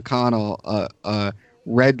Mitch McConnell a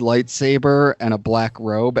red lightsaber and a black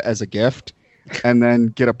robe as a gift, and then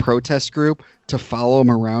get a protest group to follow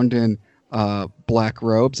him around in black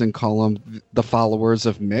robes and call them the followers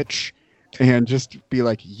of Mitch, and just be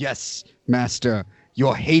like, yes, master,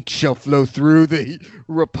 your hate shall flow through the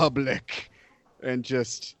republic, and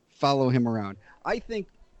just follow him around. I think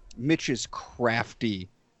Mitch is crafty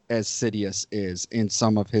as Sidious is in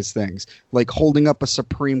some of his things, like holding up a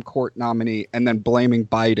Supreme Court nominee and then blaming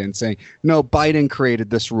Biden, saying, no, Biden created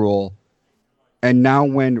this rule. And now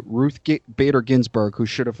when Ruth Bader Ginsburg, who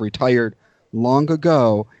should have retired long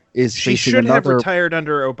ago, is She facing should have another retired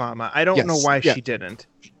under Obama. I don't know why yeah. she didn't.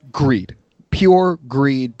 Greed, pure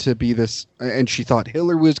greed to be this, and she thought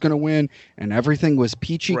Hillary was going to win, and everything was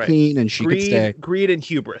peachy Right. clean, and she could stay. Greed and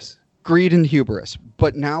hubris. Greed and hubris.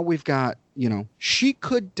 But now we've got, you know, she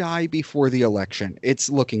could die before the election. It's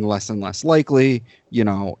looking less and less likely. You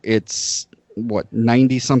know, it's what,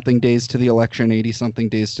 90 something days to the election, 80 something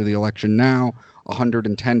days to the election now,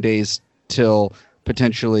 110 days till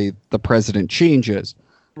potentially the president changes.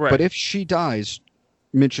 Right. But if she dies,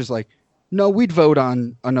 Mitch is like, no, we'd vote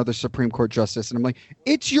on another Supreme Court justice. And I'm like,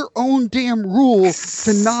 it's your own damn rule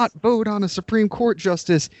to not vote on a Supreme Court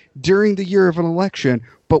justice during the year of an election.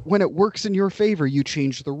 But when it works in your favor, you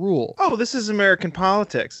change the rule. Oh, this is American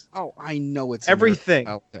politics. Oh, I know it's Everything.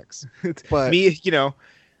 American politics. It's But me, you know,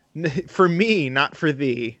 for me, not for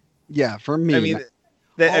thee. yeah, for me, I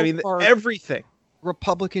mean, All our- everything.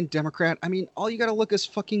 Republican, Democrat. I mean, all you got to look is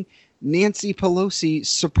fucking Nancy Pelosi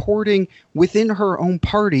supporting within her own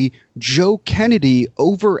party Joe Kennedy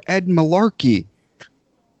over Ed Malarkey.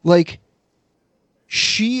 Like,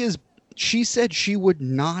 she said she would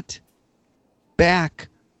not back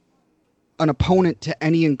an opponent to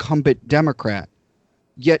any incumbent Democrat.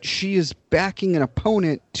 Yet she is backing an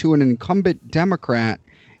opponent to an incumbent Democrat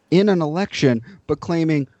in an election, but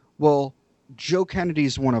claiming, well, Joe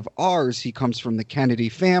Kennedy's one of ours. He comes from the Kennedy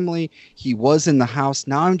family. He was in the House.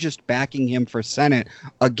 Now I'm just backing him for Senate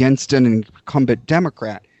against an incumbent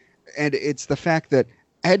Democrat. And it's the fact that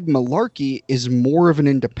Ed Malarkey is more of an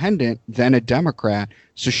independent than a Democrat,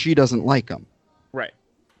 so she doesn't like him. Right.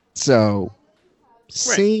 So,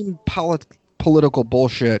 same political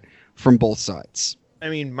bullshit from both sides. I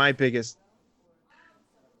mean, the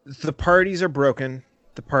parties are broken.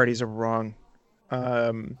 The parties are wrong.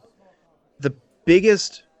 The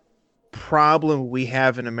biggest problem we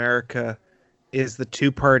have in America is the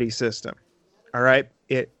two-party system. All right?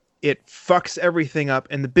 It fucks everything up.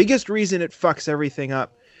 And the biggest reason it fucks everything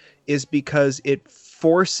up is because it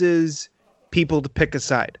forces people to pick a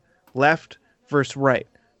side. Left versus right.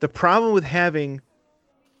 The problem with having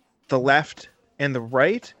the left and the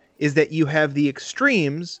right is that you have the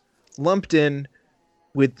extremes lumped in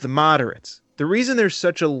with the moderates. The reason there's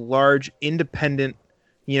such a large independent,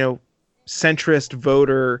 you know, centrist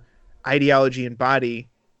voter ideology and body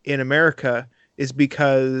in America is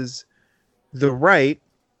because the right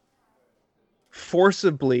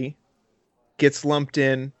forcibly gets lumped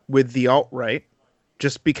in with the alt-right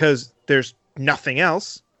just because there's nothing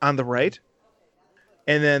else on the right.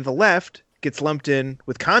 And then the left gets lumped in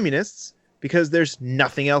with communists because there's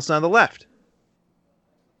nothing else on the left.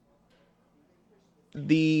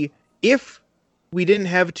 If we didn't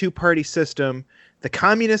have a two-party system, the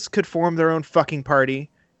communists could form their own fucking party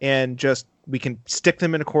and we can stick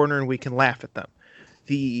them in a corner and we can laugh at them.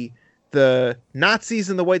 The Nazis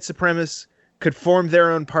and the white supremacists could form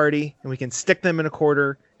their own party and we can stick them in a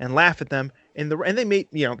corner and laugh at them. And they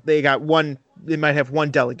might have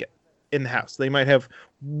one delegate in the House. They might have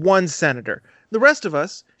one senator. The rest of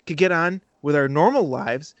us could get on with our normal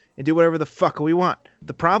lives and do whatever the fuck we want.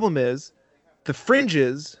 The problem is the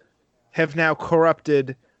fringes have now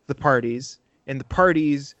corrupted the parties, and the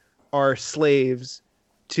parties are slaves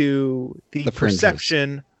to the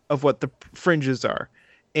perception of what the fringes are.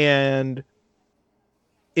 And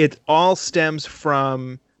it all stems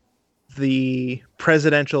from the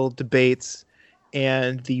presidential debates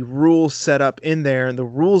and the rules set up in there, and the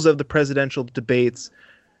rules of the presidential debates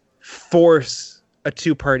force a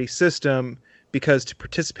two-party system, because to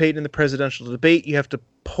participate in the presidential debate, you have to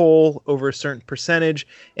poll over a certain percentage,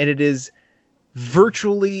 and it is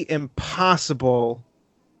virtually impossible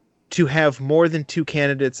to have more than two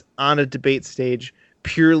candidates on a debate stage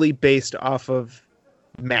purely based off of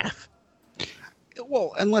math.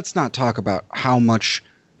 Well, and let's not talk about how much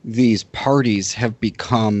these parties have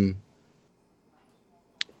become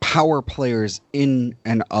power players in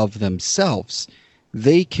and of themselves.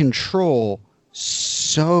 They control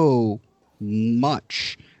so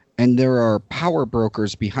much. And there are power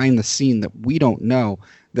brokers behind the scene that we don't know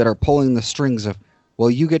that are pulling the strings of,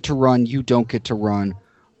 well, you get to run, you don't get to run.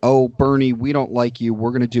 Oh, Bernie, we don't like you.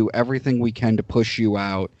 We're going to do everything we can to push you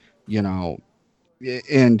out, you know.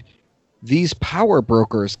 And these power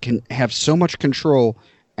brokers can have so much control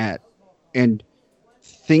and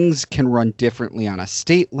things can run differently on a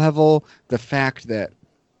state level. The fact that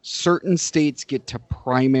certain states get to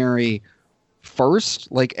primary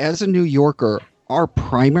first, like as a New Yorker, our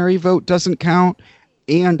primary vote doesn't count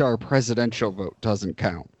and our presidential vote doesn't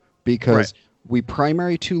count because we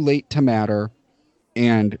primary too late to matter.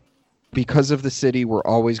 And because of the city, we're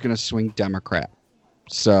always going to swing Democrat.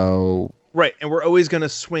 So... Right, and we're always going to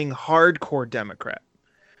swing hardcore Democrat.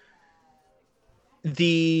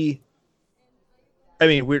 We're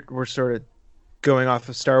sort of going off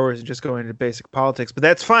of Star Wars and just going into basic politics, but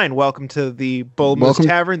that's fine. Welcome to the Bull Moose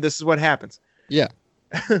Tavern. This is what happens. Yeah.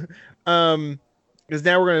 Because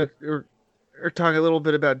now we're talking a little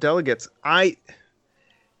bit about delegates. My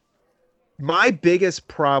biggest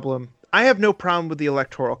problem, I have no problem with the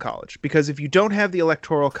Electoral College, because if you don't have the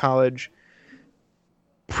Electoral College,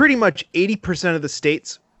 pretty much 80% of the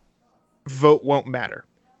states vote won't matter,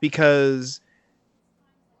 because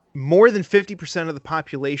more than 50% of the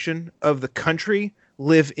population of the country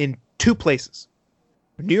live in two places: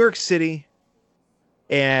 New York City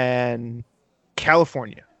and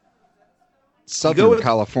California. Southern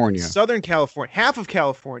California. Half of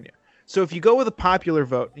California. So if you go with a popular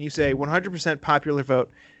vote and you say 100% popular vote,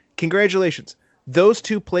 congratulations. Those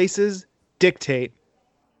two places dictate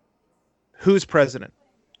who's president.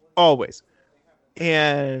 Always.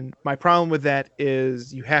 And my problem with that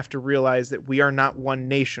is you have to realize that we are not one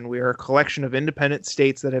nation. We are a collection of independent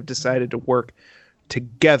states that have decided to work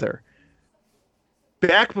together.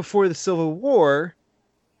 Back before the Civil War,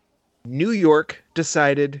 New York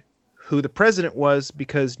decided who the president was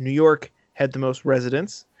because New York had the most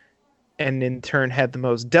residents and in turn had the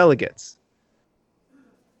most delegates.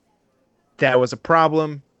 That was a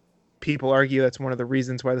problem. People argue that's one of the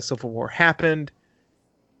reasons why the Civil War happened.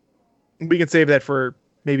 We can save that for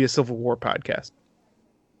maybe a Civil War podcast.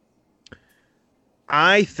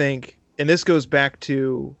 I think, and this goes back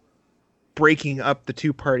to breaking up the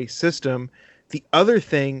two-party system, the other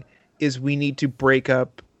thing is we need to break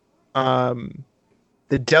up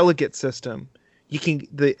the delegate system.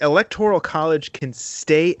 The Electoral College can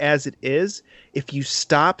stay as it is if you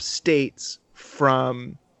stop states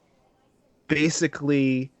from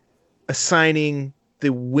basically assigning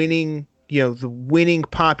the winning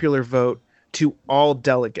popular vote to all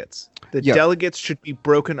delegates. The delegates should be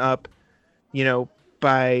broken up,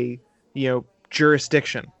 by,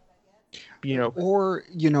 jurisdiction. Or,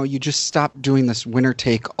 you just stop doing this winner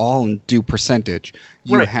take all and do percentage.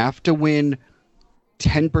 You have to win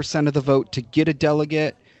 10% of the vote to get a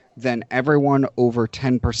delegate. Then everyone over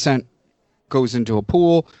 10% goes into a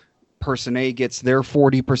pool. Person A gets their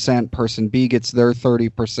 40%. Person B gets their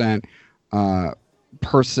 30%.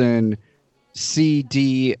 Person C,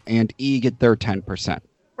 D, and E get their 10%.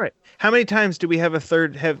 Right. How many times do we has a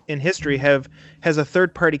third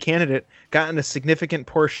party candidate gotten a significant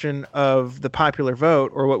portion of the popular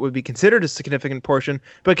vote, or what would be considered a significant portion,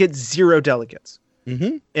 but gets 0 delegates?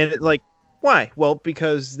 Mm-hmm. And why? Well,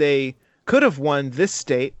 because they could have won this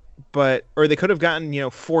state, or they could have gotten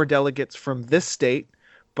 4 delegates from this state,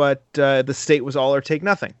 but the state was all or take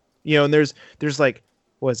nothing. And there's like,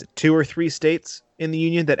 was it 2 or 3 states in the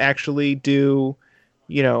union that actually do,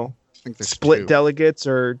 split 2 delegates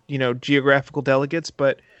or, geographical delegates.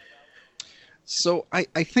 But so I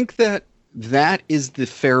think that is the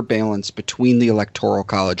fair balance between the Electoral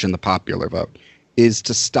College and the popular vote, is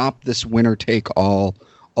to stop this winner take all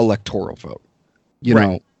electoral vote,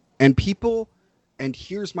 know, and people, and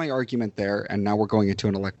here's my argument there. And now we're going into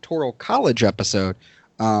an Electoral College episode.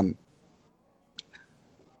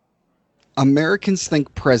 Americans think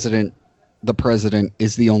the president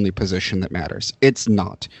is the only position that matters. It's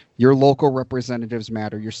not. Your local representatives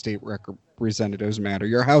matter. Your state representatives matter.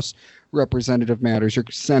 Your House representative matters. Your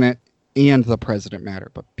Senate and the president matter.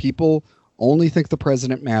 But people only think the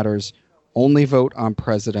president matters, only vote on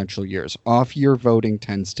presidential years. Off-year voting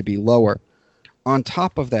tends to be lower. On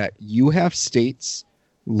top of that, you have states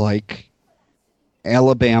like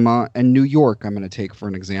Alabama and New York, I'm going to take for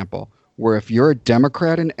an example, where if you're a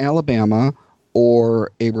Democrat in Alabama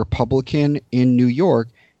or a Republican in New York,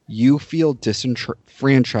 you feel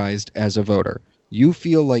disenfranchised as a voter. You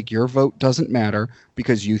feel like your vote doesn't matter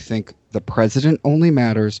because you think the president only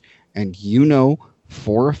matters, and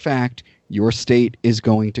for a fact Your state is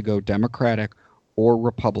going to go Democratic or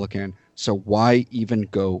Republican, so why even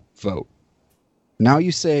go vote? Now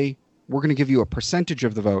you say, we're going to give you a percentage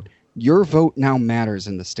of the vote. Your vote now matters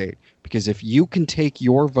in the state, because if you can take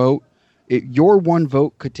your vote, your one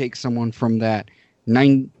vote could take someone from that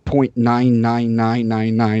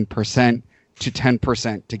 9.99999% to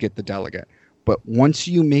 10% to get the delegate. But once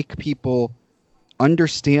you make people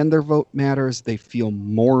understand their vote matters, they feel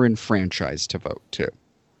more enfranchised to vote too.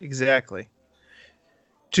 Exactly.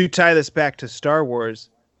 To tie this back to Star Wars,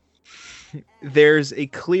 there's a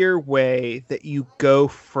clear way that you go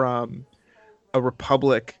from a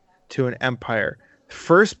republic to an empire.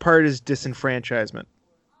 First part is disenfranchisement.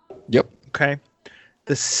 Yep. Okay.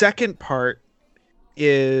 The second part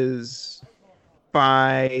is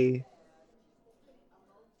by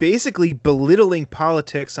basically belittling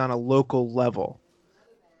politics on a local level.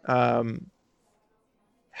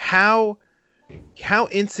 How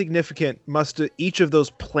insignificant must each of those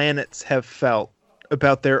planets have felt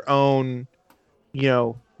about their own,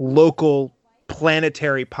 local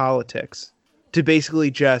planetary politics to basically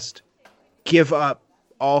just give up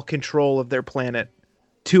all control of their planet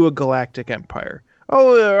to a galactic empire.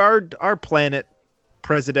 Oh, our planet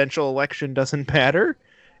presidential election doesn't matter.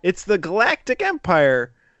 It's the galactic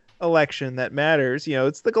empire election that matters.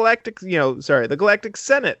 It's the galactic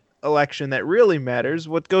Senate election that really matters.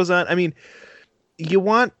 What goes on? I mean, you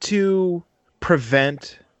want to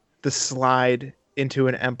prevent the slide into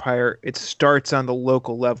an empire. It starts on the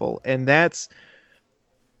local level, and that's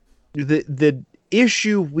the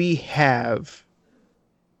issue we have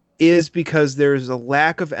is because there's a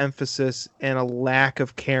lack of emphasis and a lack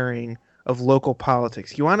of caring of local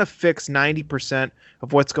politics. You want to fix 90%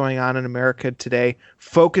 of what's going on in America today,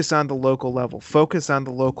 focus on the local level, focus on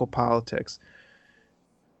the local politics.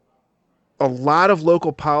 A lot of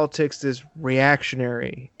local politics is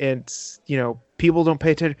reactionary. It's, people don't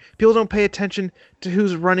pay attention. People don't pay attention to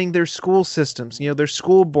who's running their school systems, their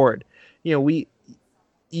school board. You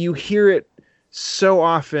hear it so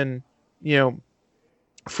often,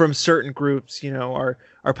 from certain groups, our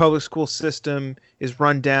public school system is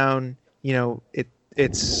run down,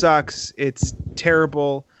 it sucks, it's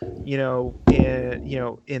terrible,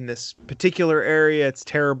 in this particular area, it's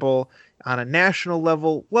terrible on a national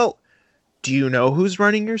level. Well, do you know who's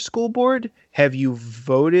running your school board? Have you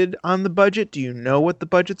voted on the budget? Do you know what the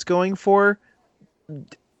budget's going for?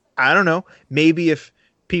 I don't know. Maybe if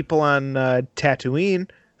people on Tatooine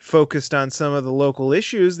focused on some of the local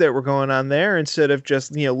issues that were going on there instead of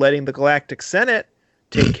just, letting the Galactic Senate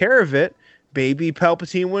take care of it, maybe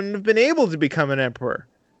Palpatine wouldn't have been able to become an emperor.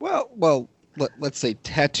 Well, let's say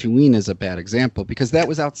Tatooine is a bad example because that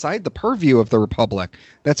was outside the purview of the Republic.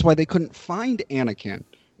 That's why they couldn't find Anakin,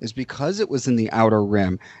 is because it was in the Outer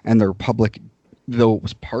Rim and the Republic, though it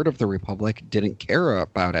was part of the Republic, didn't care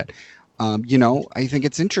about it. I think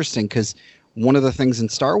it's interesting because one of the things in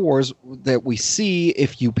Star Wars that we see,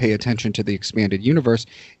 if you pay attention to the expanded universe,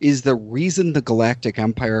 is the reason the Galactic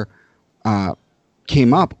Empire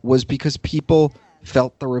came up was because people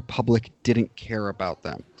felt the Republic didn't care about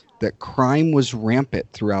them. That crime was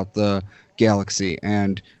rampant throughout the galaxy,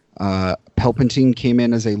 and Palpatine came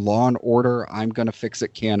in as a law and order, I'm going to fix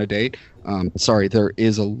it candidate. Sorry, there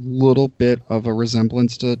is a little bit of a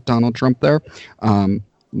resemblance to Donald Trump there.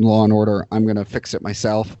 Law and order, I'm going to fix it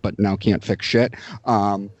myself, but now can't fix shit.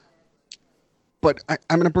 But I'm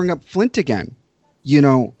going to bring up Flint again.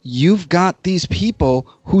 You've got these people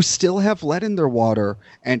who still have lead in their water,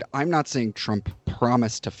 and I'm not saying Trump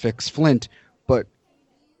promised to fix Flint, but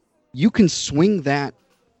you can swing that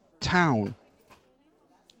town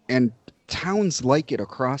and towns like it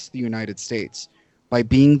across the United States by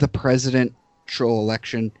being the presidential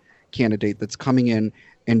election candidate that's coming in,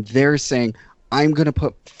 and they're saying, I'm going to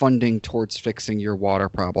put funding towards fixing your water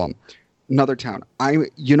problem. Another town,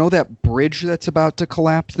 that bridge that's about to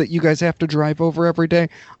collapse that you guys have to drive over every day?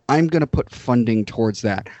 I'm going to put funding towards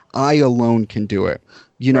that. I alone can do it.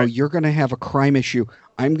 Right. You're going to have a crime issue.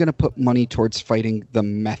 I'm going to put money towards fighting the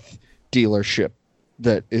meth dealership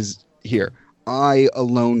that is here. I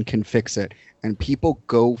alone can fix it. And people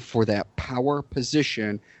go for that power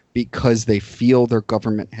position because they feel their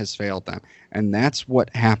government has failed them. And that's what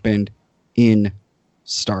happened in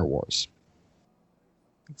Star Wars.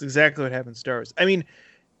 That's exactly what happened in Star Wars. I mean,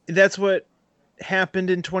 that's what happened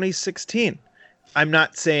in 2016. I'm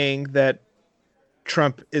not saying that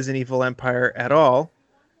Trump is an evil empire at all,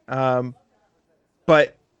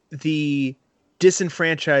 but the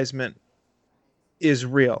disenfranchisement is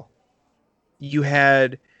real. You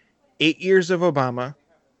had 8 years of Obama.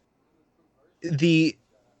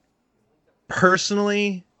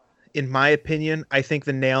 Personally, in my opinion, I think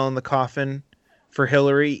the nail in the coffin for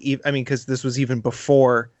Hillary, I mean, because this was even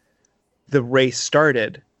before the race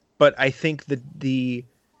started, but I think the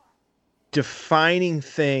defining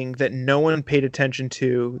thing that no one paid attention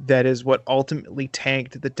to, that is what ultimately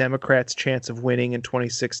tanked the Democrats' chance of winning in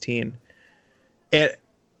 2016, it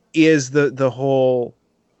is the whole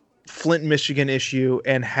Flint, Michigan issue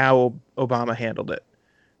and how Obama handled it.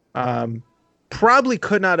 Probably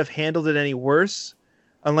could not have handled it any worse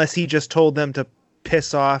unless he just told them to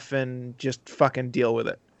piss off and just fucking deal with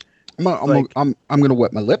it. I'm gonna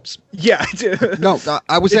wet my lips. Yeah. No,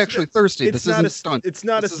 I was actually thirsty. This isn't a stunt. It's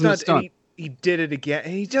not this a isn't stunt. He did it again.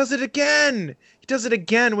 And he does it again. He does it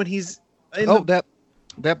again when he's that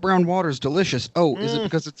brown water's delicious. Oh, is it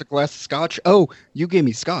because it's a glass of scotch? Oh, you gave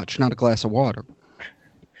me scotch, not a glass of water.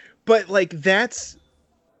 But like that's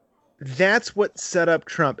what set up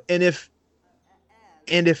Trump. And it's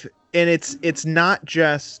not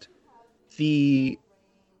just the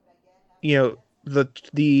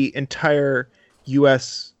the entire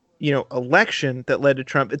US election that led to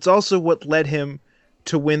Trump. It's also what led him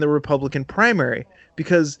to win the Republican primary,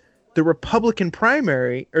 because the Republican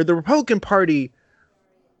primary, or the Republican Party,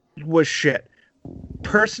 was shit.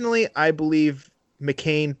 Personally, I believe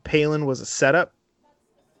McCain-Palin was a setup.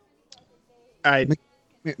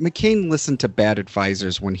 McCain listened to bad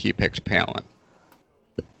advisors when he picked Palin.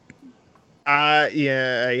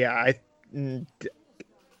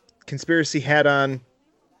 Conspiracy hat on.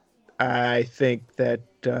 I think that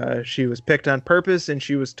she was picked on purpose, and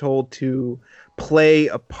she was told to play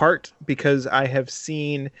a part, because I have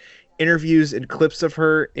seen interviews and clips of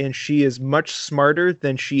her, and she is much smarter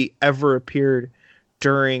than she ever appeared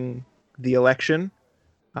during the election.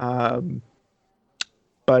 But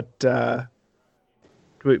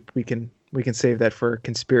we can save that for a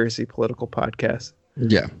conspiracy political podcast.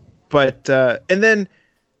 Yeah. But and then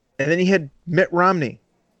he had Mitt Romney.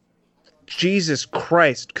 Jesus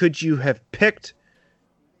Christ, could you have picked?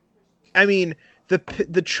 I mean,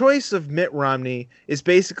 the choice of Mitt Romney is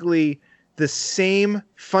basically the same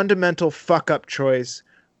fundamental fuck up choice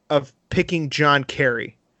of picking John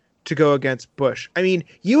Kerry to go against Bush. I mean,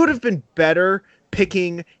 you would have been better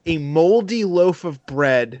picking a moldy loaf of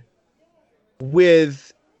bread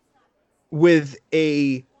with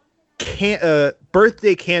a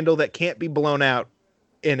birthday candle that can't be blown out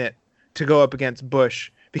in it to go up against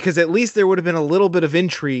Bush, because at least there would have been a little bit of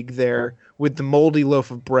intrigue there with the moldy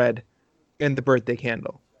loaf of bread and the birthday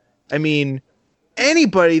candle. I mean,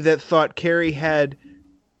 anybody that thought Kerry had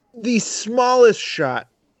the smallest shot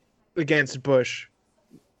against Bush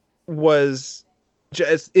was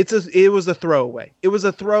just, it was a throwaway. It was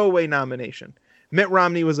a throwaway nomination. Mitt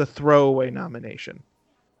Romney was a throwaway nomination.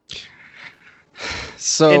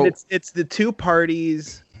 So, and it's the two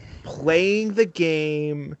parties playing the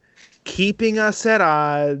game, keeping us at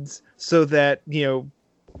odds, so that,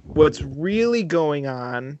 what's really going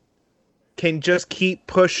on can just keep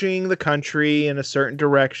pushing the country in a certain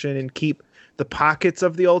direction and keep the pockets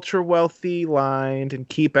of the ultra wealthy lined and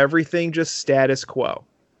keep everything just status quo.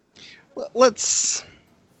 Let's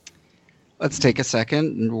take a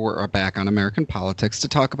second, and we're back on American politics, to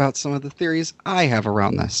talk about some of the theories I have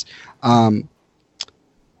around this.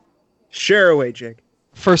 Share away, Jake.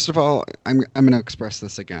 First of all, I'm going to express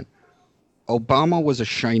this again. Obama was a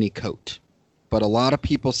shiny coat, but a lot of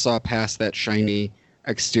people saw past that shiny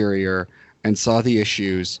exterior and saw the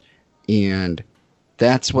issues, and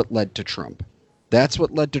that's what led to Trump. That's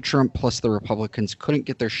what led to Trump, plus the Republicans couldn't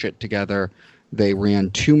get their shit together. They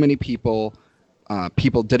ran too many people.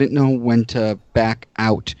 People didn't know when to back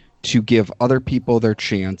out to give other people their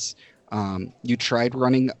chance. You tried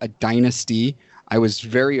running a dynasty. I was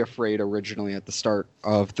very afraid originally at the start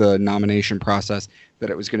of the nomination process that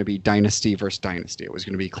it was going to be dynasty versus dynasty. It was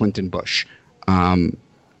going to be Clinton Bush.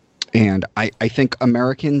 And I think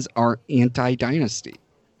Americans are anti-dynasty.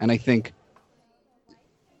 And I think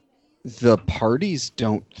the parties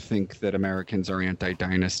don't think that Americans are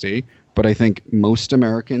anti-dynasty, but I think most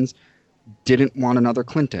Americans didn't want another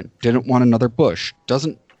Clinton, didn't want another Bush,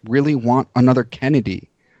 doesn't really want another Kennedy.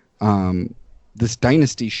 This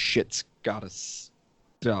dynasty shit's gotta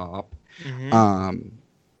stop. Mm-hmm.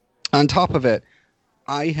 On top of it,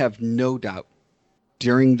 I have no doubt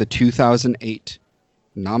during the 2008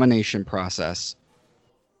 nomination process,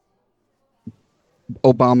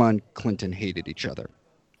 Obama and Clinton hated each other.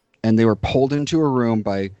 And they were pulled into a room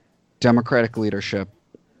by Democratic leadership,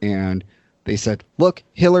 and they said, look,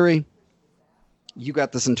 Hillary, you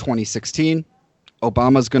got this in 2016.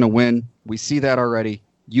 Obama's going to win. We see that already.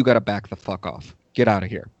 You got to back the fuck off. Get out of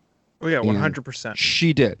here. Oh, yeah, 100%.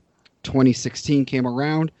 She did. 2016 came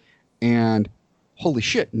around, and holy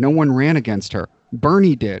shit, no one ran against her.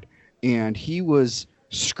 Bernie did. And he was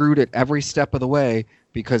screwed at every step of the way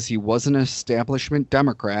because he wasn't an establishment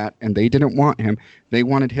Democrat and they didn't want him. They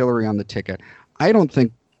wanted Hillary on the ticket. I don't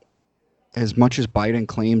think, as much as Biden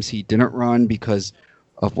claims he didn't run because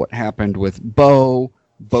of what happened with Bo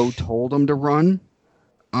told him to run.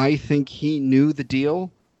 I think he knew the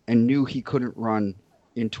deal and knew he couldn't run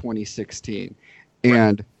in 2016.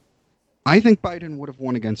 And I think Biden would have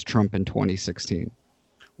won against Trump in 2016.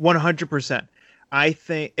 100%. I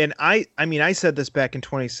think, and I mean, I said this back in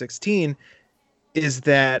 2016, is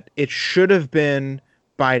that it should have been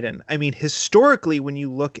Biden. I mean, historically, when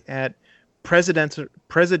you look at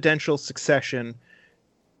presidential succession,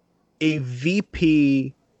 a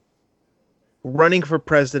VP running for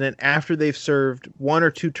president after they've served 1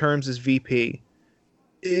 or 2 terms as VP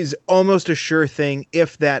is almost a sure thing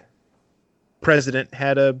if that president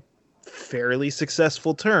had a fairly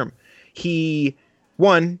successful term. He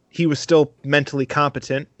was still mentally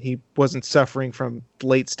competent. He wasn't suffering from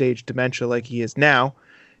late stage dementia like he is now.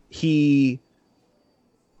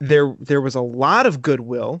 There was a lot of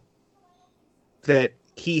goodwill that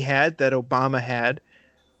he had, that Obama had.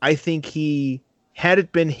 I think had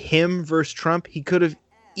it been him versus Trump, he could have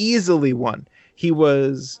easily won. He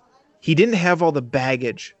didn't have all the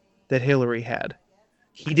baggage that Hillary had.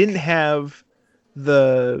 He didn't have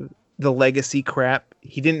the legacy crap.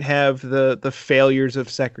 He didn't have the failures of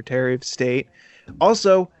Secretary of State.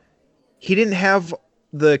 Also, he didn't have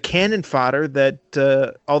the cannon fodder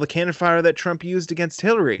that Trump used against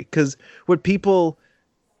Hillary. Because what people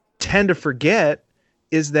tend to forget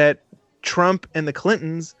is that Trump and the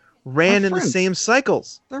Clintons ran in the same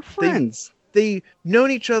cycles. They're friends. They've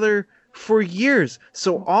known each other for years.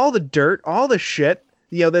 So all the dirt, all the shit,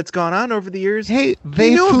 that's gone on over the years. Hey,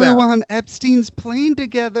 they flew on Epstein's plane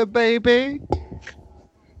together, baby.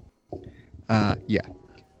 Yeah.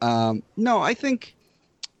 No, I think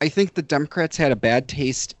the Democrats had a bad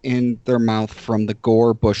taste in their mouth from the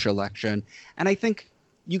Gore-Bush election. And I think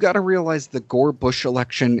you got to realize the Gore-Bush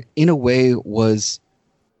election, in a way, was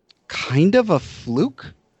kind of a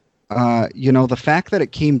fluke. The fact that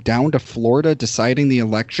it came down to Florida deciding the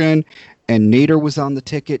election, and Nader was on the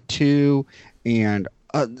ticket too, and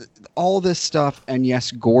all this stuff. And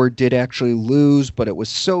yes, Gore did actually lose, but it was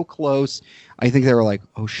so close. I think they were like,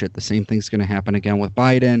 oh shit, the same thing's going to happen again with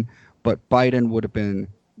Biden. But Biden would have been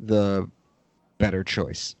the better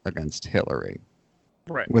choice against Hillary.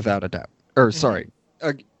 Right. Without a doubt. Or sorry,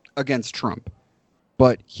 against Trump.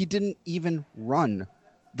 But he didn't even run.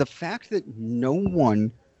 The fact that no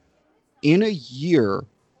one in a year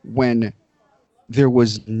when there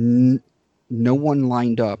was no one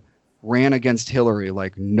lined up ran against Hillary,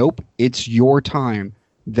 like, nope, it's your time.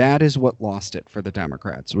 That is what lost it for the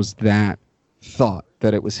Democrats, was that thought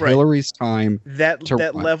that it was Hillary's time. That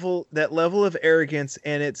level of arrogance,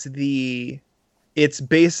 and it's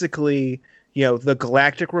basically, the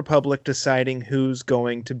Galactic Republic deciding who's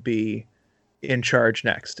going to be in charge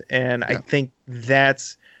next. And I think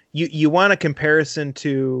that's, you want a comparison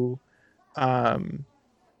to, an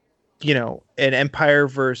Empire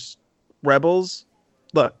versus Rebels.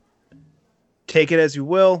 Look, take it as you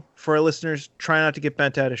will. For our listeners, try not to get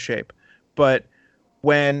bent out of shape. But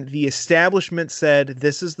when the establishment said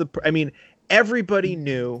everybody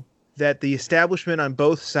knew that the establishment on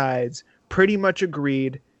both sides pretty much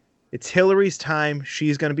agreed it's Hillary's time.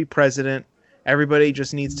 She's going to be president. Everybody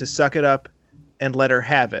just needs to suck it up and let her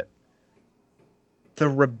have it. The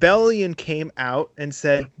rebellion came out and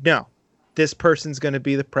said, no, this person's going to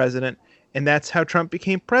be the president. And that's how Trump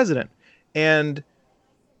became president. And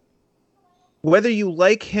whether you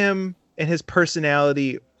like him and his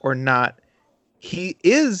personality or not, he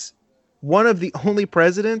is one of the only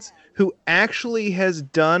presidents who actually has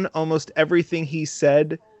done almost everything he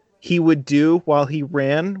said he would do while he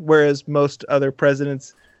ran, whereas most other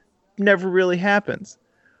presidents never really happens.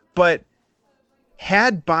 But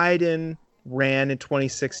had Biden ran in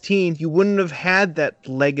 2016, you wouldn't have had that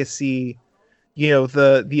legacy,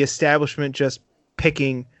 the establishment just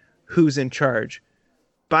picking who's in charge.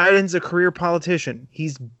 Biden's a career politician.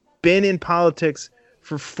 He's been in politics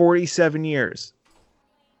for 47 years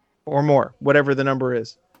or more, whatever the number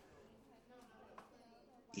is.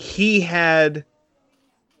 He had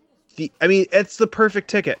it's the perfect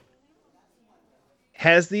ticket.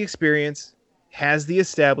 Has the experience, has the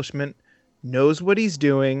establishment, knows what he's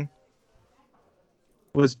doing,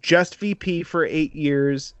 was just VP for 8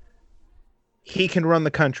 years. He can run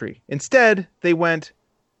the country. Instead, they went,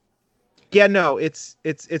 yeah, no, it's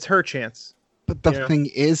her chance. But the thing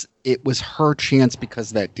is, it was her chance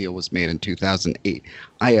because that deal was made in 2008.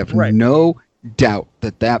 I have no doubt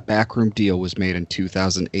that that backroom deal was made in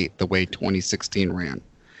 2008 the way 2016 ran.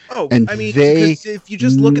 Oh, And I mean, they because if you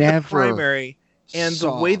just look at the never primary and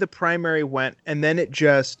the way saw- the primary went, and then it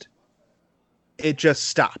just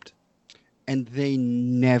stopped. and they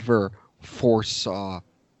never foresaw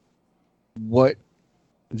what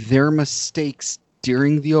their mistakes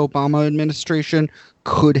during the Obama administration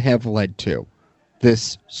could have led to.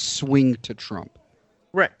 This swing to Trump.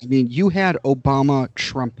 Right. I mean, you had Obama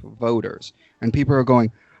Trump voters, and people are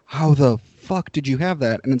going, how the fuck did you have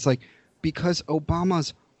that? And it's like, because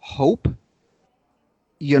Obama's hope,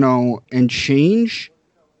 and change,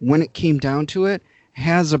 when it came down to it,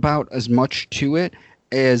 has about as much to it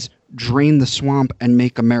as drain the swamp and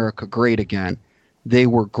make America great again. They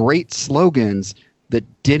were great slogans that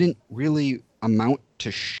didn't really amount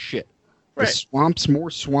to shit. Right. The swamp's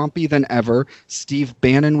more swampy than ever. Steve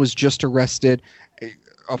Bannon was just arrested,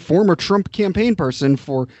 a former Trump campaign person,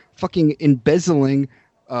 for fucking embezzling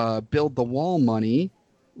build the wall money.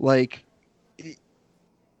 Like,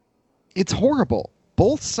 it's horrible.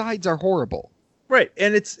 Both sides are horrible. Right.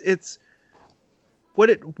 And it's what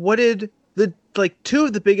did the two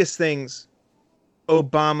of the biggest things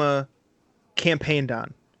Obama campaigned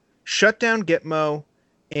on: shut down Gitmo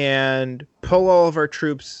and pull all of our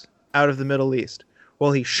troops out of the Middle East.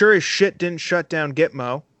 Well, he sure as shit didn't shut down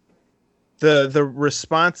Gitmo. The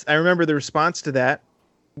response, I remember the response to that,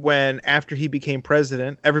 when after he became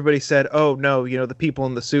president, everybody said, "Oh no, the people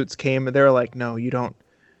in the suits came," and they were like, "No, you don't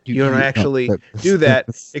actually do that."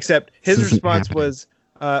 Except his isn't response happening. was,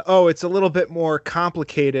 "Oh, it's a little bit more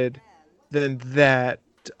complicated than that,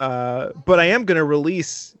 but I am going to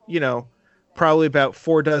release, probably about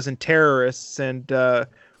 4 dozen terrorists, and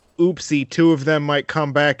oopsie, 2 of them might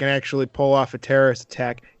come back and actually pull off a terrorist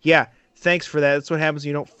attack. Yeah, thanks for that. That's what happens when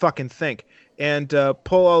you don't fucking think. And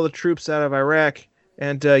pull all the troops out of Iraq,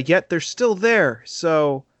 and yet they're still there.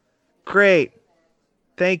 So, great.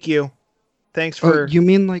 Thank you. Thanks for..." You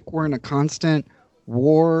mean like we're in a constant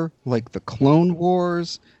war, like the Clone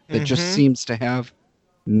Wars, that just Mhm. seems to have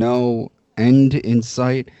no end in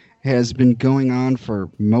sight? Has been going on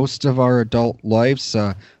for most of our adult lives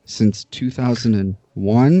since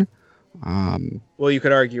 2001. Well, you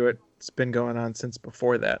could argue it's been going on since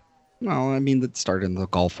before that. Well, I mean, that started in the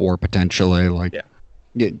Gulf War potentially. Like,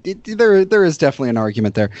 Yeah. There is definitely an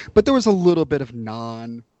argument there, but there was a little bit of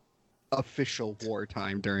non-official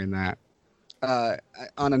wartime during that.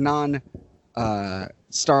 On a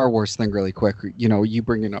non-Star Wars thing, really quick, you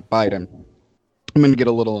bringing up Biden, I'm going to get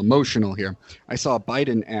a little emotional here. I saw a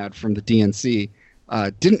Biden ad from the DNC.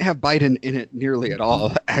 Didn't have Biden in it nearly at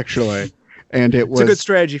all, actually, and it It's was a good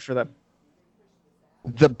strategy for them.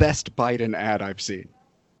 the best Biden ad I've seen.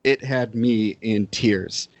 It had me in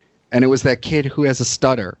tears. And it was that kid who has a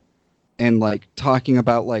stutter and like talking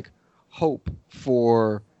about like hope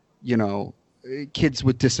for, kids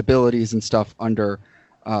with disabilities and stuff under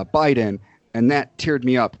Biden. And that teared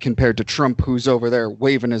me up compared to Trump, who's over there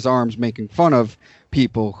waving his arms, making fun of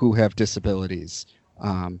people who have disabilities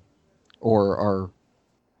or are,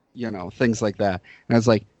 things like that. And I was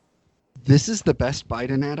like, this is the best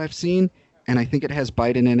Biden ad I've seen. And I think it has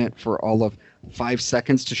Biden in it for all of 5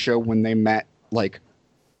 seconds to show when they met like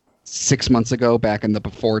 6 months ago, back in the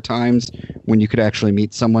before times when you could actually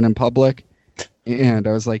meet someone in public. And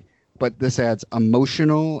I was like, but this ad's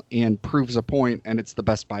emotional and proves a point, and it's the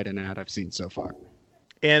best Biden ad I've seen so far.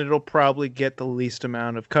 And it'll probably get the least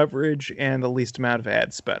amount of coverage and the least amount of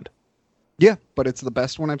ad spend. Yeah, but it's the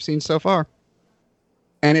best one I've seen so far.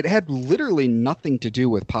 And it had literally nothing to do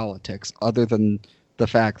with politics other than the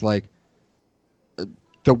fact, like,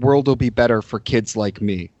 the world will be better for kids like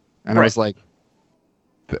me. And I was like,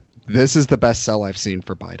 this is the best sell I've seen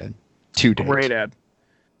for Biden to date. Great ad.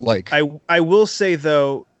 Like, I will say,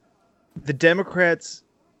 though, the Democrats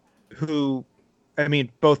who,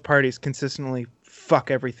 both parties consistently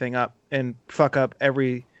fuck everything up and fuck up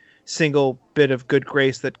every single bit of good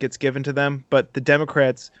grace that gets given to them. But the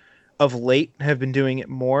Democrats of late have been doing it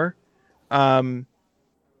more.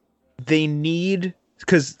 They need,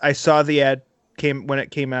 because I saw the ad when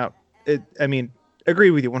it came out.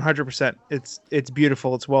 Agree with you 100%. It's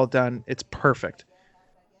beautiful. It's well done. It's perfect.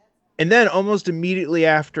 And then almost immediately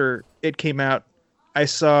after it came out, I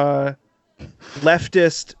saw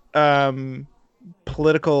leftist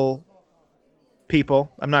political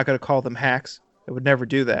people. I'm not going to call them hacks. I would never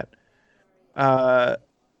do that.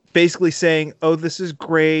 Basically saying, "Oh, this is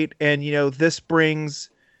great, and this brings,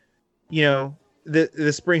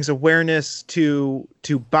 this brings awareness to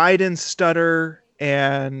Biden's stutter,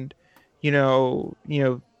 and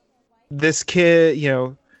this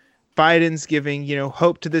kid, Biden's giving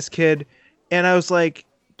hope to this kid." And I was like,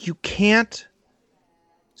 you can't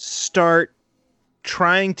start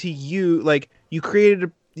trying to use, like, you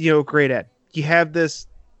created a great ad. You have this,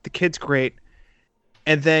 the kid's great,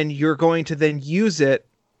 and then you're going to then use it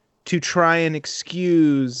to try and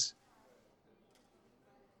excuse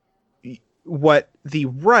what the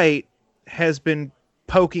right has been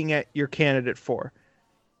poking at your candidate for.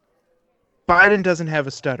 Biden doesn't have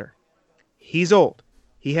a stutter. He's old.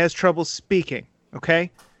 He has trouble speaking,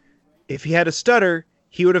 okay? If he had a stutter,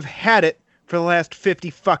 he would have had it for the last 50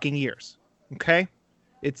 fucking years, okay?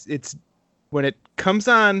 It's when it comes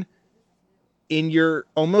on in your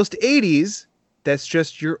almost 80s, that's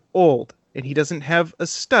just you're old. And he doesn't have a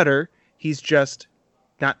stutter. He's just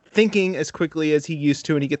not thinking as quickly as he used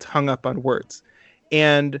to, and he gets hung up on words.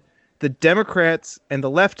 And the Democrats and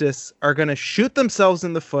the leftists are going to shoot themselves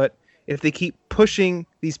in the foot if they keep pushing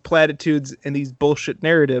these platitudes and these bullshit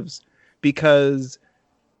narratives, because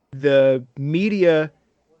the media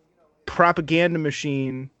propaganda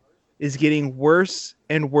machine is getting worse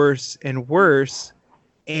and worse and worse.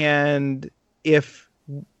 And if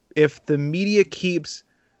the media keeps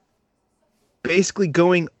basically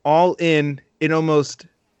going all in almost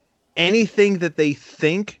anything that they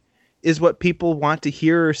think is what people want to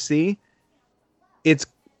hear or see,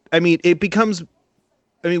 it becomes,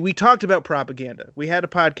 we talked about propaganda. We had a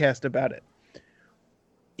podcast about it.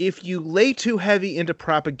 If you lay too heavy into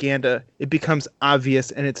propaganda, it becomes obvious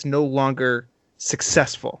and it's no longer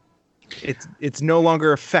successful. It's no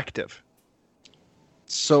longer effective.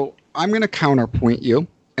 So I'm going to counterpoint you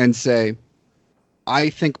and say, I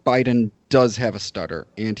think Biden does have a stutter,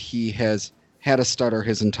 and he has had a stutter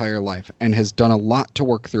his entire life and has done a lot to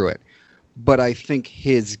work through it. But I think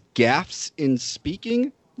his gaffes in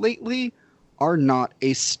speaking lately are not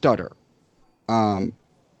a stutter.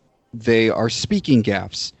 They are speaking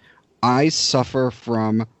gaffes. I suffer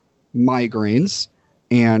from migraines,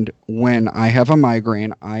 and when I have a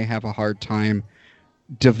migraine, I have a hard time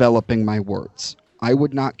developing my words. I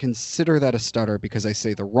would not consider that a stutter because I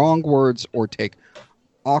say the wrong words or take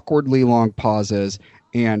awkwardly long pauses.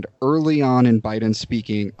 And early on in Biden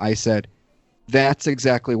speaking, I said, that's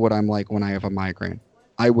exactly what I'm like when I have a migraine.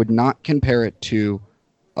 I would not compare it to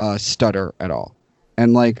a stutter at all.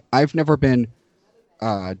 And I've never been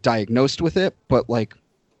diagnosed with it, but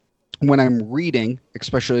when I'm reading,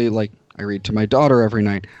 especially I read to my daughter every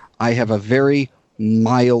night, I have a very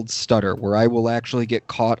mild stutter where I will actually get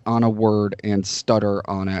caught on a word and stutter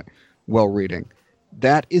on it while reading.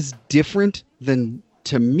 That is different than,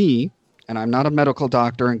 to me, and I'm not a medical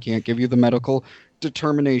doctor and can't give you the medical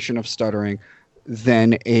determination of stuttering,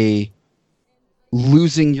 than a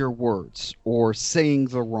losing your words or saying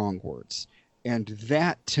the wrong words. And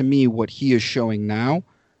that, to me, what he is showing now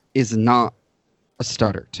is not a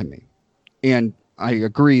stutter to me. And I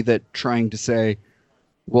agree that trying to say,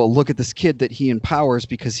 well, look at this kid that he empowers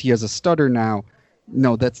because he has a stutter now.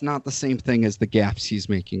 No, that's not the same thing as the gaffes he's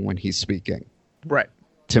making when he's speaking. Right.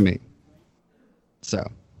 To me. So.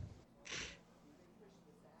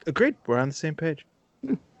 Agreed. We're on the same page.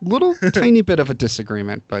 Little tiny bit of a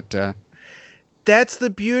disagreement, but that's the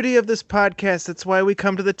beauty of this podcast. That's why we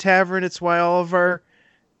come to the tavern. It's why all of our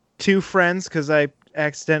two friends, because I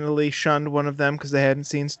accidentally shunned one of them because they hadn't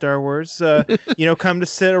seen Star Wars, come to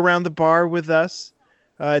sit around the bar with us.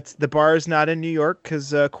 The bar is not in New York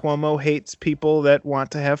because Cuomo hates people that want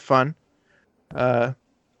to have fun. Good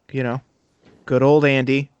old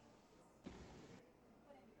Andy.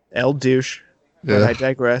 El douche. But I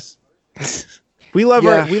digress. We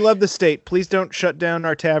love the state. Please don't shut down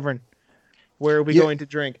our tavern. Where are we going to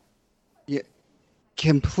drink? Yeah,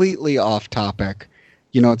 completely off topic.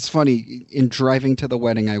 It's funny. In driving to the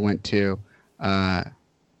wedding I went to, I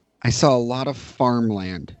saw a lot of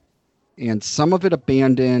farmland, and some of it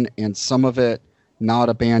abandoned, and some of it not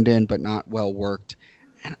abandoned but not well worked.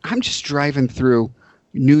 And I'm just driving through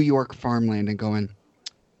New York farmland and going,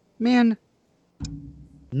 man,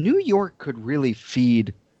 New York could really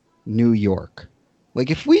feed New York.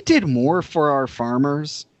 If we did more for our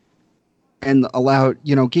farmers and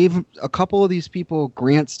gave a couple of these people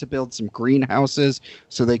grants to build some greenhouses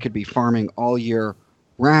so they could be farming all year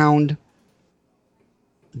round,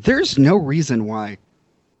 there's no reason why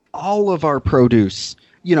all of our produce,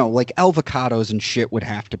 avocados and shit would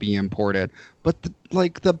have to be imported. But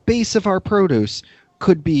the base of our produce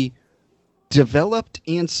could be developed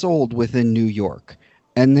and sold within New York.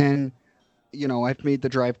 And then, I've made the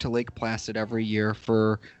drive to Lake Placid every year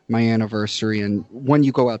for my anniversary. And when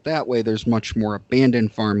you go out that way, there's much more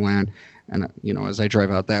abandoned farmland. And, as I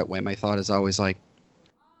drive out that way, my thought is always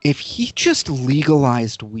if he just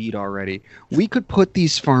legalized weed already, we could put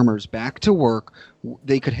these farmers back to work.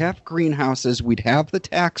 They could have greenhouses. We'd have the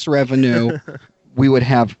tax revenue. we would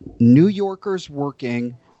have New Yorkers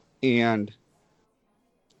working, and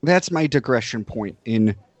that's my digression point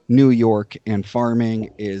in New York and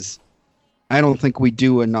farming is I don't think we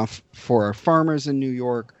do enough for our farmers in New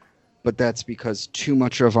York, but that's because too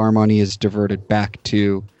much of our money is diverted back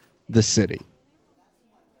to the city.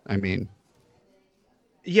 I mean,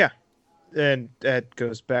 yeah, and that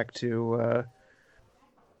goes back to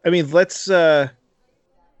let's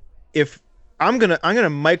if I'm gonna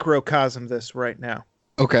microcosm this right now.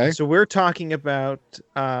 okay. So we're talking about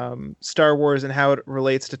Star Wars and how it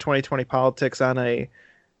relates to 2020 politics on a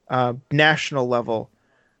national level.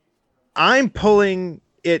 I'm pulling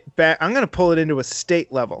it back. I'm going to pull it into a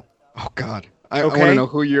state level. Oh God, I Okay. want to know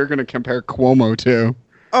who you're going to compare Cuomo to.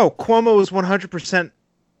 Oh, Cuomo is 100%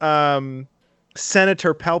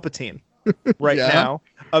 Senator Palpatine right Yeah. now,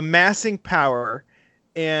 amassing power,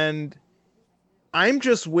 and I'm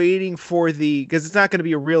just waiting for because it's not going to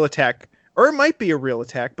be a real attack, or it might be a real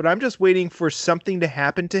attack, but I'm just waiting for something to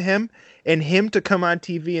happen to him and him to come on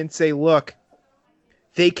TV and say, look,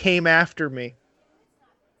 they came after me,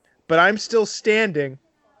 but I'm still standing.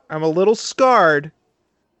 I'm a little scarred,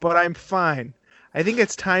 but I'm fine. I think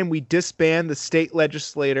it's time we disband the state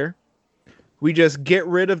legislature. We just get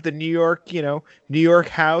rid of the New York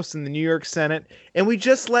House and the New York Senate, and we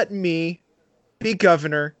just let me be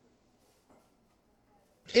governor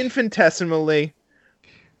infinitesimally.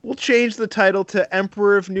 We'll change the title to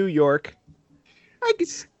Emperor of New York. I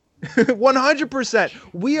guess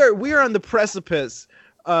 100%. We are on the precipice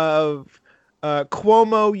of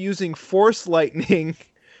Cuomo using Force lightning,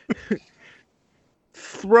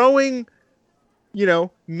 throwing,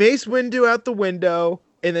 Mace Windu out the window,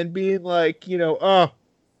 and then being like, oh,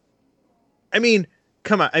 I mean,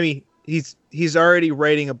 come on. I mean, he's already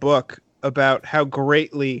writing a book about how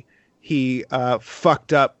greatly he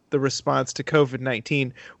fucked up the response to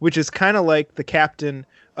COVID-19, which is kind of like the captain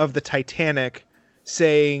of the Titanic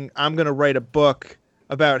saying, I'm going to write a book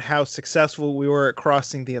about how successful we were at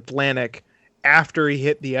crossing the Atlantic after he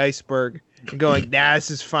hit the iceberg, and going, nah,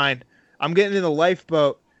 this is fine. I'm getting in the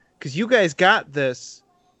lifeboat because you guys got this,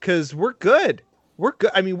 because we're good. We're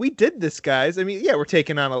good. I mean, we did this, guys. I mean, yeah, we're took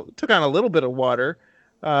on a little bit of water,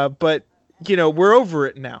 but we're over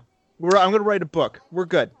it now. I'm going to write a book. We're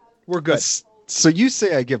good. We're good. So you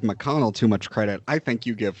say I give McConnell too much credit. I think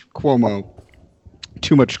you give Cuomo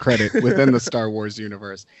too much credit within the Star Wars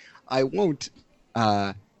universe. I won't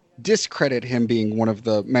discredit him being one of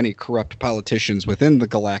the many corrupt politicians within the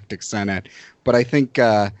Galactic Senate, but I think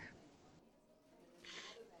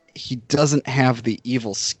he doesn't have the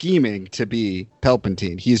evil scheming to be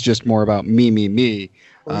Palpatine. He's just more about me.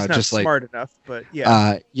 Well, he's not just smart enough, but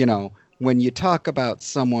yeah. When you talk about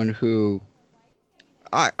someone who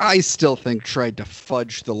I still think tried to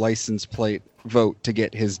fudge the license plate vote to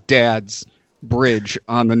get his dad's bridge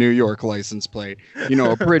on the New York license plate.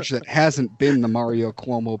 A bridge that hasn't been the Mario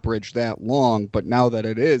Cuomo bridge that long, but now that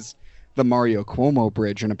it is the Mario Cuomo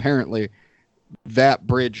bridge, and apparently that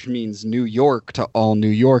bridge means New York to all New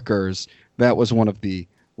Yorkers. That was one of the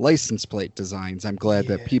license plate designs. I'm glad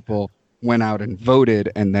that people went out and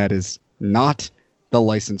voted, and that is not the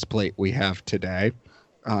license plate we have today.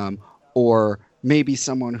 Or maybe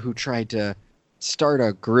someone who tried to start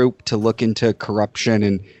a group to look into corruption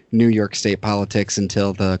in New York state politics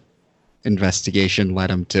until the investigation led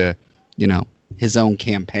him to, his own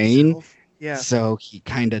campaign. Yeah. So he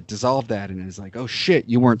kind of dissolved that and is like, oh shit,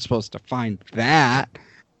 you weren't supposed to find that.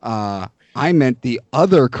 I meant the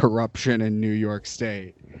other corruption in New York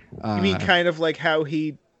State. You mean kind of like how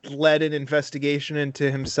he led an investigation into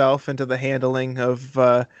himself, into the handling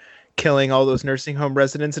of killing all those nursing home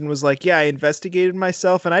residents, and was like, yeah, I investigated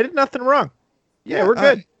myself and I did nothing wrong. Yeah, we're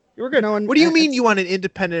good. We're good. What do you mean you want an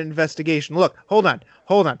independent investigation? Look, hold on.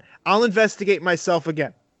 I'll investigate myself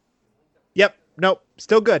again. Yep. Nope.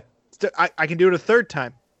 Still good. I can do it a third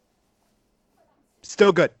time.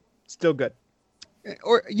 Still good.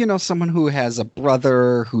 Or, someone who has a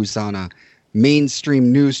brother who's on a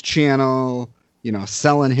mainstream news channel,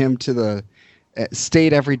 selling him to the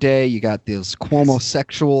state every day. You got those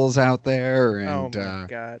Cuomo-sexuals out there. And, oh, my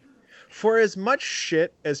God. For as much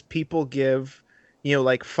shit as people give,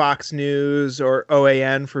 like Fox News or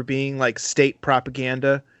OAN for being like state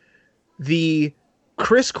propaganda, the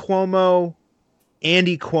Chris Cuomo,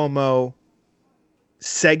 Andy Cuomo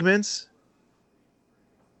segments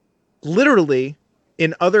literally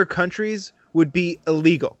in other countries would be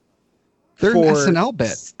illegal. They're an SNL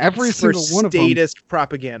bit. Every single one of them. Statist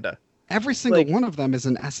propaganda. Every single one of them is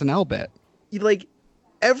an SNL bit. Like,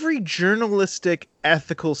 every journalistic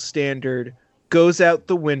ethical standard goes out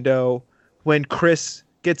the window when Chris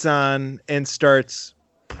gets on and starts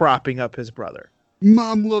propping up his brother.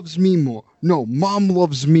 Mom loves me more. No, Mom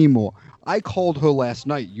loves me more. I called her last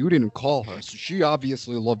night. You didn't call her, so she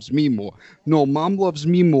obviously loves me more. No, Mom loves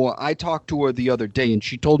me more. I talked to her the other day, and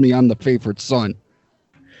she told me I'm the favorite son.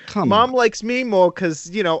 Come Mom on. likes me more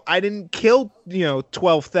because, I didn't kill,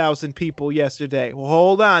 12,000 people yesterday. Well,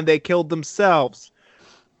 hold on. They killed themselves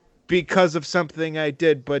because of something I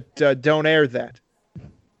did, but don't air that.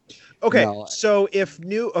 Okay, No. so if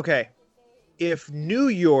New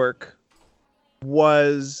York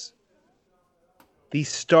was the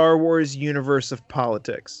Star Wars universe of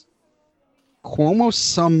politics, Cuomo's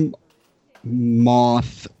some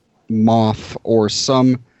moth or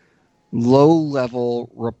some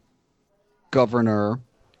low-level governor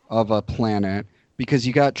of a planet, because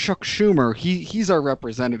you got Chuck Schumer. He's our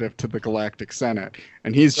representative to the Galactic Senate,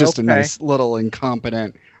 and he's just a Okay. nice little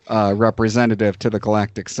incompetent representative to the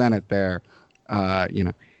Galactic Senate there.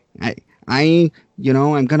 I'm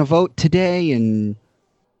gonna vote today, and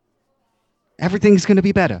everything's gonna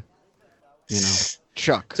be better.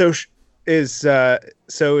 Chuck. So is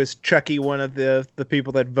Chucky one of the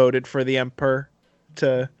people that voted for the Emperor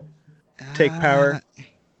to take power?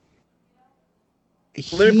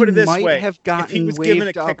 Let me put it this might way: have gotten if he was given a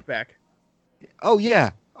waved up. kickback, Oh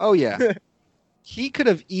yeah. He could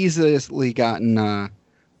have easily gotten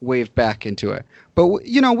waved back into it. But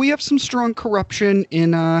we have some strong corruption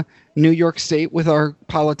in New York State with our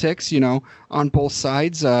politics. On both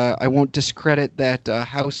sides. I won't discredit that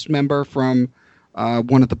House member from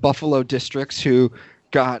one of the Buffalo districts who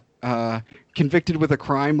got convicted with a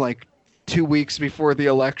crime like 2 weeks before the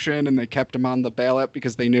election, and they kept him on the ballot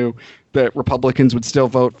because they knew that Republicans would still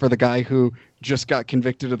vote for the guy who just got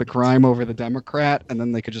convicted of the crime over the Democrat, and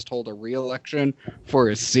then they could just hold a re-election for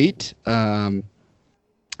his seat. You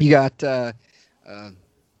got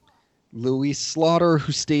Louise Slaughter,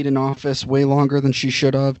 who stayed in office way longer than she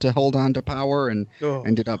should have to hold on to power and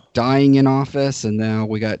ended up dying in office. And now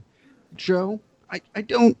we got Joe. I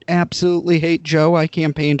don't absolutely hate Joe. I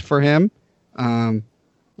campaigned for him.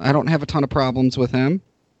 I don't have a ton of problems with him.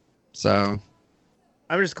 So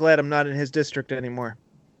I'm just glad I'm not in his district anymore.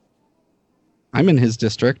 I'm in his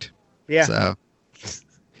district. Yeah. So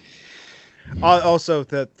Also,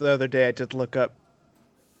 the other day I did look up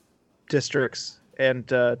districts and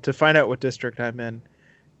to find out what district I'm in,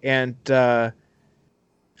 and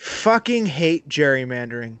fucking hate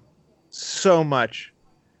gerrymandering so much.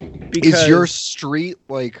 Because is your street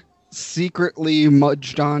like secretly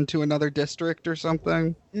mudged onto another district or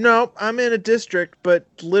something? No, I'm in a district, but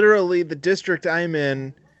literally the district I'm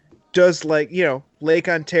in does Lake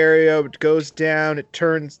Ontario. It goes down, it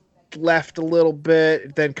turns left a little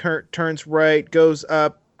bit, then turns right, goes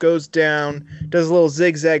up, goes down, does a little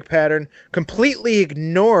zigzag pattern, completely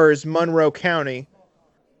ignores Monroe County,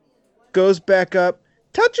 goes back up,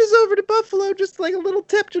 touches over to Buffalo, just like a little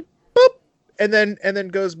tip, just boop, and then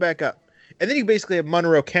goes back up. And then you basically have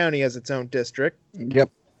Monroe County as its own district. Yep.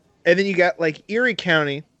 And then you got Erie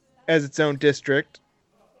County as its own district.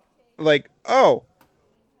 Oh,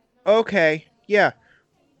 okay, yeah.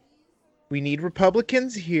 We need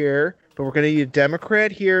Republicans here, but we're going to need a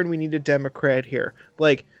Democrat here, and we need a Democrat here.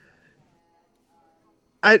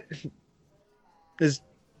 This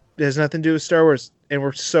has nothing to do with Star Wars, and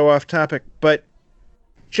we're so off topic, but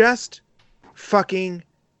just fucking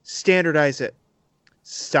standardize it.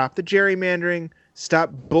 Stop the gerrymandering.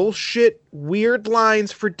 Stop bullshit weird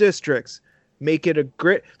lines for districts. Make it a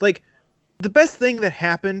grid. The best thing that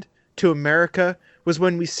happened to America was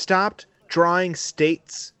when we stopped drawing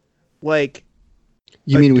states like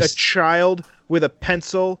a child with a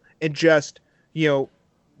pencil and just,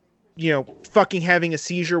 fucking having a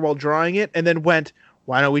seizure while drawing it, and then went,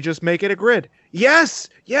 why don't we just make it a grid? Yes,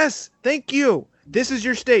 thank you. This is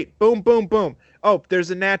your state. Boom, boom, boom. Oh, there's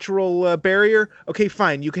a natural barrier. Okay,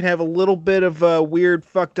 fine. You can have a little bit of a weird,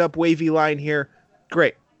 fucked up, wavy line here.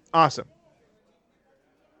 Great. Awesome.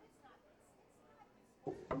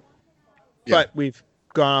 Yeah. But we've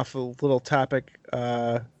gone off a little topic.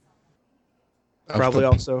 Probably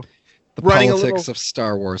also the running politics of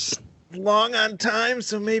Star Wars. Long on time,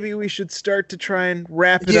 so maybe we should start to try and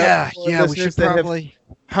wrap it up. Yeah, for we should that have probably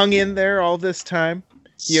hung in there all this time.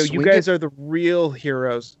 You swing guys it- are the real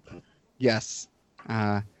heroes. Yes.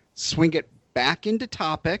 Swing it back into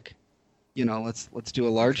topic. Let's do a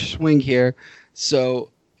large swing here.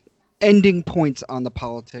 So, ending points on the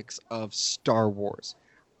politics of Star Wars.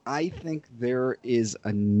 I think there is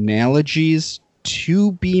analogies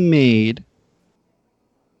to be made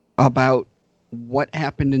about what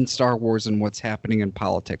happened in Star Wars and what's happening in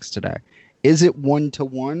politics today. Is it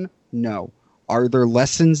one-to-one? No. Are there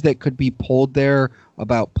lessons that could be pulled there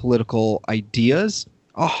about political ideas?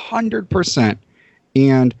 100%.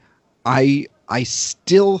 And I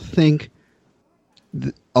still think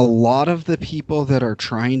a lot of the people that are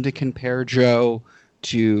trying to compare Joe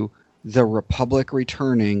to the Republic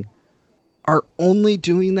returning are only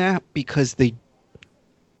doing that because they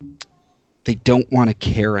don't want to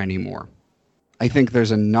care anymore. I think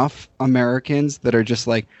there's enough Americans that are just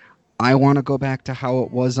like, I want to go back to how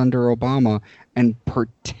it was under Obama and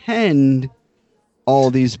pretend all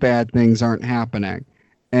these bad things aren't happening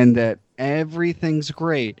and that everything's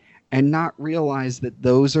great, and not realize that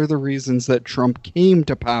those are the reasons that Trump came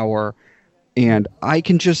to power. And I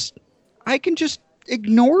can just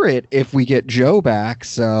ignore it if we get Joe back.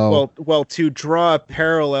 So well, to draw a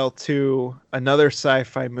parallel to another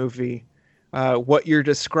sci-fi movie, what you're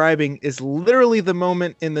describing is literally the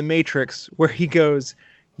moment in The Matrix where he goes,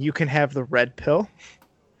 "You can have the red pill,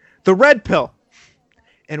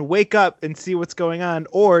 and wake up and see what's going on,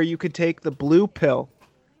 or you could take the blue pill,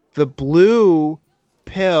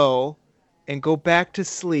 and go back to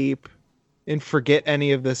sleep and forget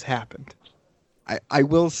any of this happened." I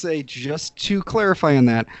will say, just to clarify on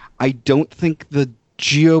that, I don't think the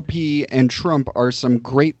GOP and Trump are some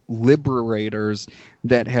great liberators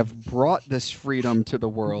that have brought this freedom to the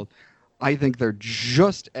world. I think they're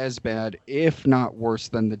just as bad, if not worse,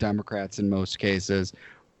 than the Democrats in most cases.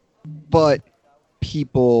 But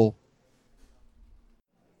people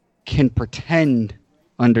can pretend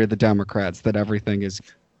under the Democrats that everything is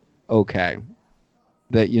okay.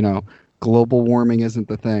 That, global warming isn't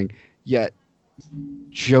the thing. Yet,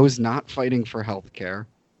 Joe's not fighting for health care.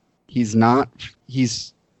 He's got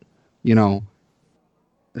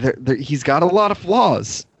a lot of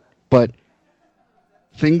flaws, but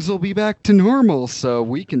things will be back to normal, so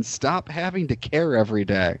we can stop having to care every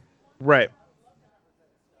day. Right.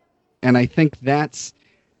 And I think that's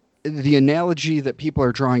the analogy that people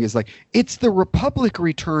are drawing is like, it's the Republic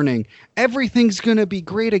returning. Everything's going to be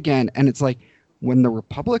great again. And it's like, when the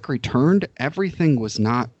Republic returned, everything was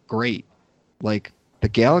not great. Like, the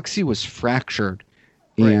galaxy was fractured,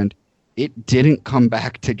 right, and it didn't come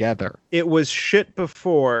back together. It was shit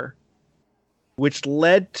before, which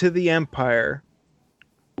led to the Empire,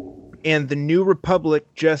 and the New Republic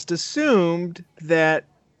just assumed that,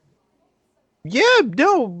 in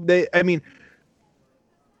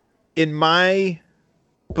my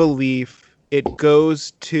belief, it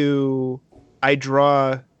goes to,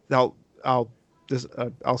 I'll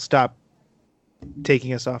stop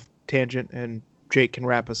taking us off tangent and Jake can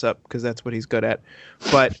wrap us up because that's what he's good at.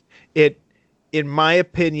 But in my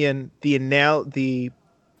opinion, the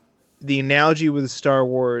analogy with Star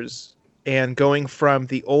Wars and going from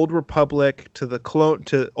the Old Republic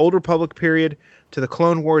to Old Republic period to the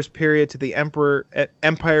Clone Wars period to the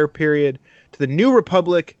Empire period to the New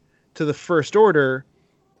Republic to the First Order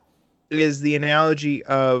is the analogy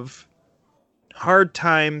of hard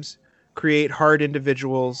times create hard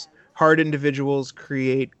individuals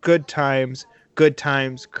create good times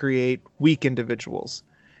create weak individuals.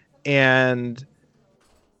 And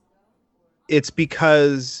it's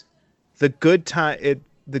because the good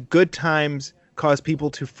times cause people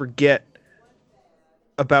to forget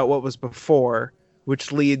about what was before,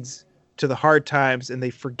 which leads to the hard times, and they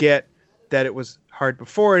forget that it was hard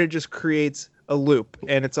before, and it just creates a loop.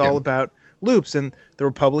 And it's all about loops. And the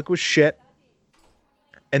Republic was shit,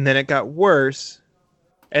 and then it got worse.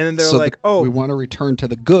 And then they're like, we want to return to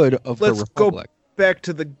the good of the Republic. Let's go back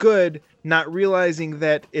to the good, not realizing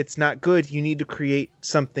that it's not good. You need to create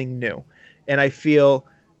something new. And I feel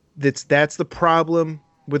that's the problem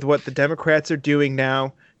with what the Democrats are doing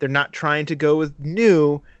now. They're not trying to go with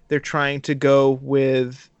new. They're trying to go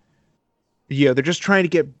with, they're just trying to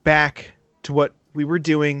get back to what we were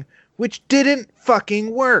doing, which didn't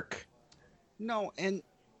fucking work. No, and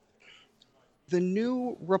the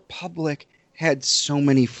New Republic had so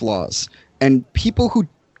many flaws, and people who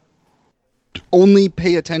only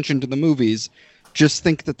pay attention to the movies just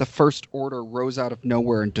think that the First Order rose out of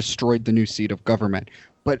nowhere and destroyed the new seat of government,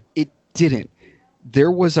 but it didn't.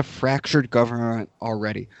 There was a fractured government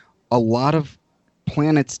already. A lot of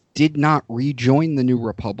planets did not rejoin the New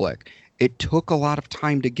Republic. It took a lot of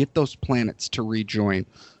time to get those planets to rejoin.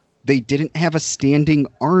 They didn't have a standing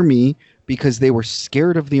army because they were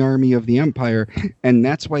scared of the army of the Empire, and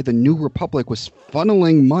that's why the New Republic was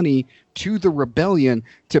funneling money to the rebellion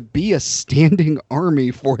to be a standing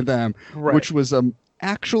army for them, right, which was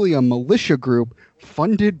actually a militia group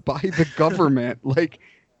funded by the government. Like,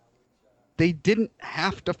 they didn't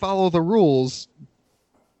have to follow the rules.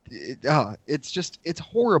 It's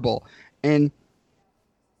horrible. And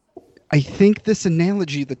I think this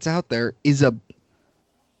analogy that's out there is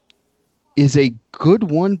a good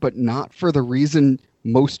one, but not for the reason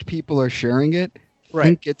most people are sharing it.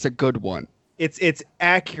 think it's a good one. It's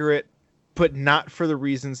accurate, but not for the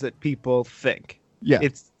reasons that people think. Yeah.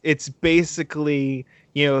 It's basically,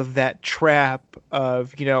 that trap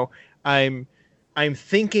of, I'm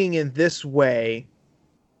thinking in this way,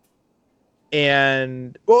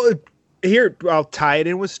 and here I'll tie it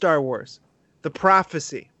in with Star Wars. The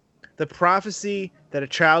prophecy that a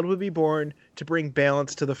child would be born to bring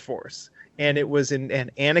balance to the Force. And it was and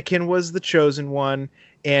Anakin was the chosen one,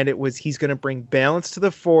 and he's going to bring balance to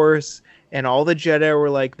the Force, and all the Jedi were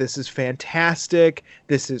like, this is fantastic,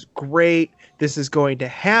 this is great, this is going to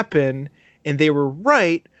happen, and they were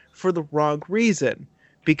right for the wrong reason,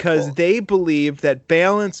 because they believed that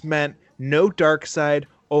balance meant no dark side,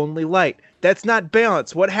 only light. That's not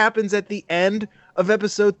balance. What happens at the end of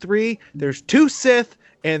Episode 3? There's 2 Sith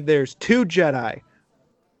and there's 2 Jedi.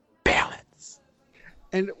 Balance.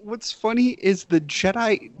 And what's funny is the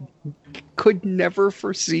Jedi could never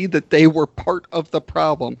foresee that they were part of the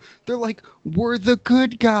problem. They're like, we're the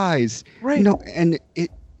good guys. Right. No, and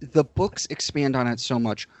the books expand on it so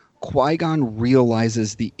much. Qui-Gon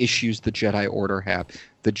realizes the issues the Jedi Order have.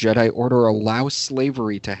 The Jedi Order allows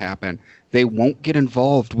slavery to happen. They won't get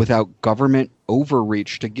involved without government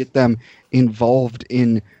overreach to get them involved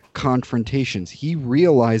in confrontations. He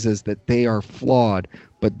realizes that they are flawed,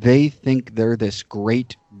 but they think they're this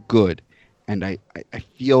great good. And I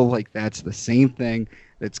feel like that's the same thing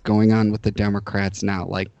that's going on with the Democrats now.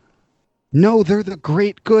 Like, no, they're the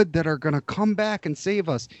great good that are going to come back and save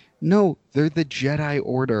us. No, they're the Jedi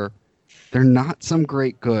Order. They're not some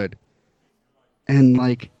great good. And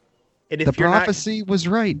like, the prophecy was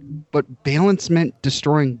right, but balance meant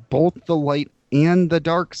destroying both the light and the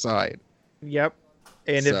dark side. Yep.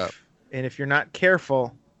 And if you're not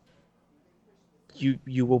careful,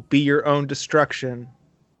 you will be your own destruction.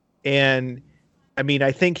 And I mean,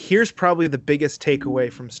 I think here's probably the biggest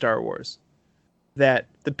takeaway from Star Wars, that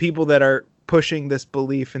the people that are pushing this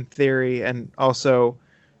belief and theory and also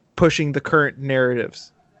pushing the current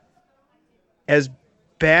narratives, as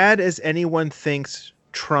bad as anyone thinks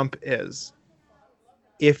Trump is,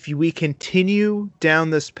 if we continue down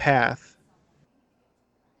this path,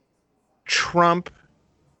 Trump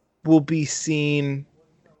will be seen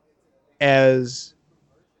as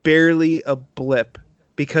barely a blip,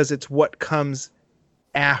 because it's what comes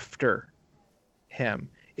after him.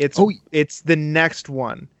 It's the next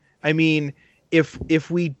one. I mean,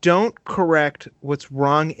 if we don't correct what's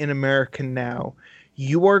wrong in America now,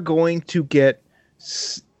 you are going to get,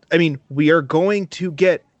 we are going to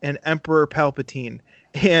get an Emperor Palpatine.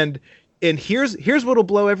 And here's what'll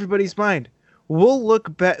blow everybody's mind. We'll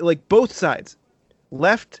look back, like both sides,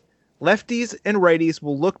 lefties and righties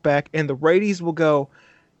will look back, and the righties will go,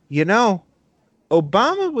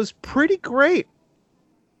 Obama was pretty great.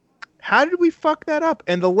 How did we fuck that up?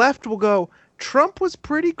 And the left will go, Trump was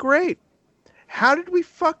pretty great. How did we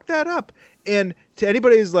fuck that up? And to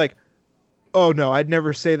anybody who's like, oh no, I'd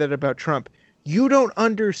never say that about Trump, you don't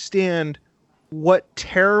understand what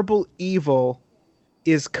terrible evil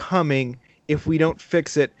is coming if we don't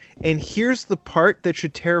fix it. And here's the part that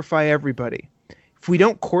should terrify everybody. If we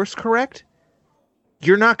don't course correct,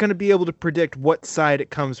 you're not going to be able to predict what side it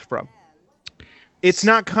comes from. It's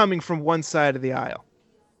not coming from one side of the aisle.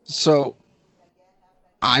 So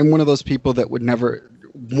I'm one of those people that would never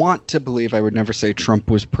want to believe, I would never say Trump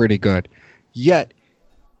was pretty good. Yet,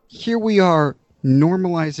 here we are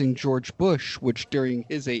normalizing George Bush, which during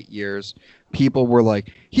his 8 years, people were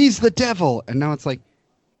like, he's the devil. And now it's like,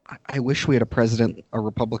 I wish we had a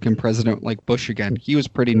Republican president like Bush again. He was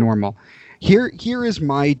pretty normal. Here is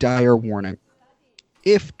my dire warning.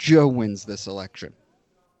 If Joe wins this election,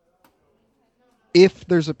 if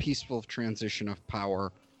there's a peaceful transition of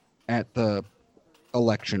power at the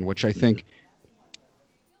election, which I think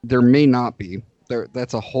there may not be,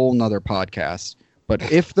 that's a whole nother podcast.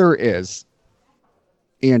 But if there is,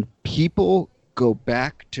 and people go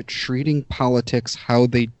back to treating politics how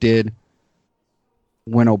they did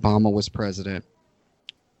when Obama was president,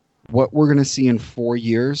 what we're going to see in 4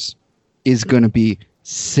 years is going to be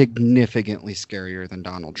significantly scarier than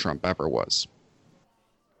Donald Trump ever was.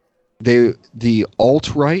 The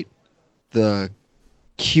alt-right, the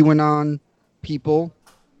QAnon people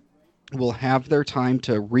will have their time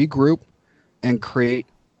to regroup and create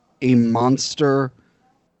a monster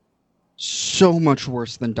so much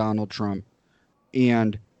worse than Donald Trump.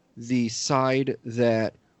 And the side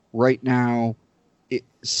that right now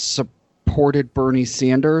supported Bernie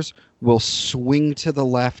Sanders will swing to the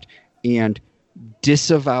left and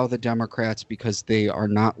disavow the Democrats because they are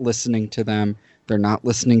not listening to them. They're not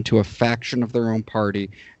listening to a faction of their own party.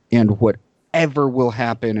 And whatever will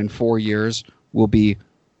happen in 4 years will be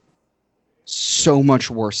so much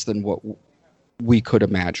worse than what we could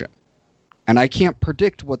imagine. And I can't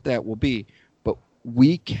predict what that will be, but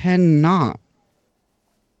we cannot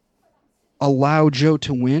allow Joe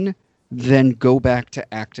to win, then go back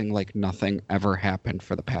to acting like nothing ever happened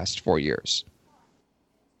for the past 4 years.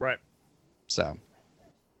 Right. So.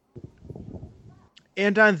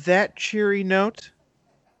 And on that cheery note,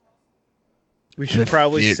 we should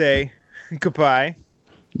probably say goodbye.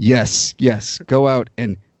 Yes. Go out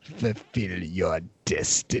and fulfill your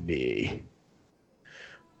destiny.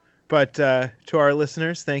 But to our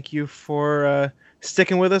listeners, thank you for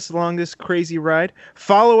sticking with us along this crazy ride.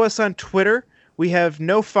 Follow us on Twitter. We have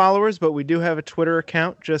no followers, but we do have a Twitter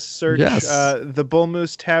account. Just search the Bull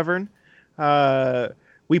Moose Tavern.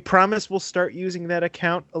 We promise we'll start using that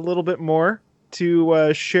account a little bit more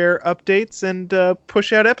to share updates and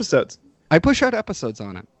push out episodes. I push out episodes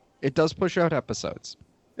on it. It does push out episodes.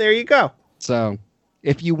 There you go. So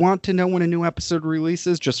if you want to know when a new episode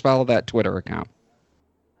releases, just follow that Twitter account.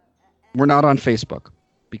 We're not on Facebook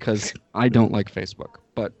because I don't like Facebook.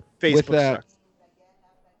 But Facebook with that, sucks.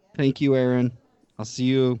 Thank you, Aaron. I'll see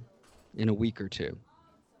you in a week or two.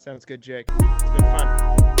 Sounds good, Jake. It's been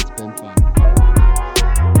fun. It's been fun.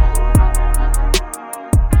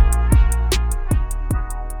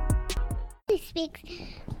 This week's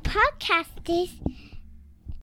podcast is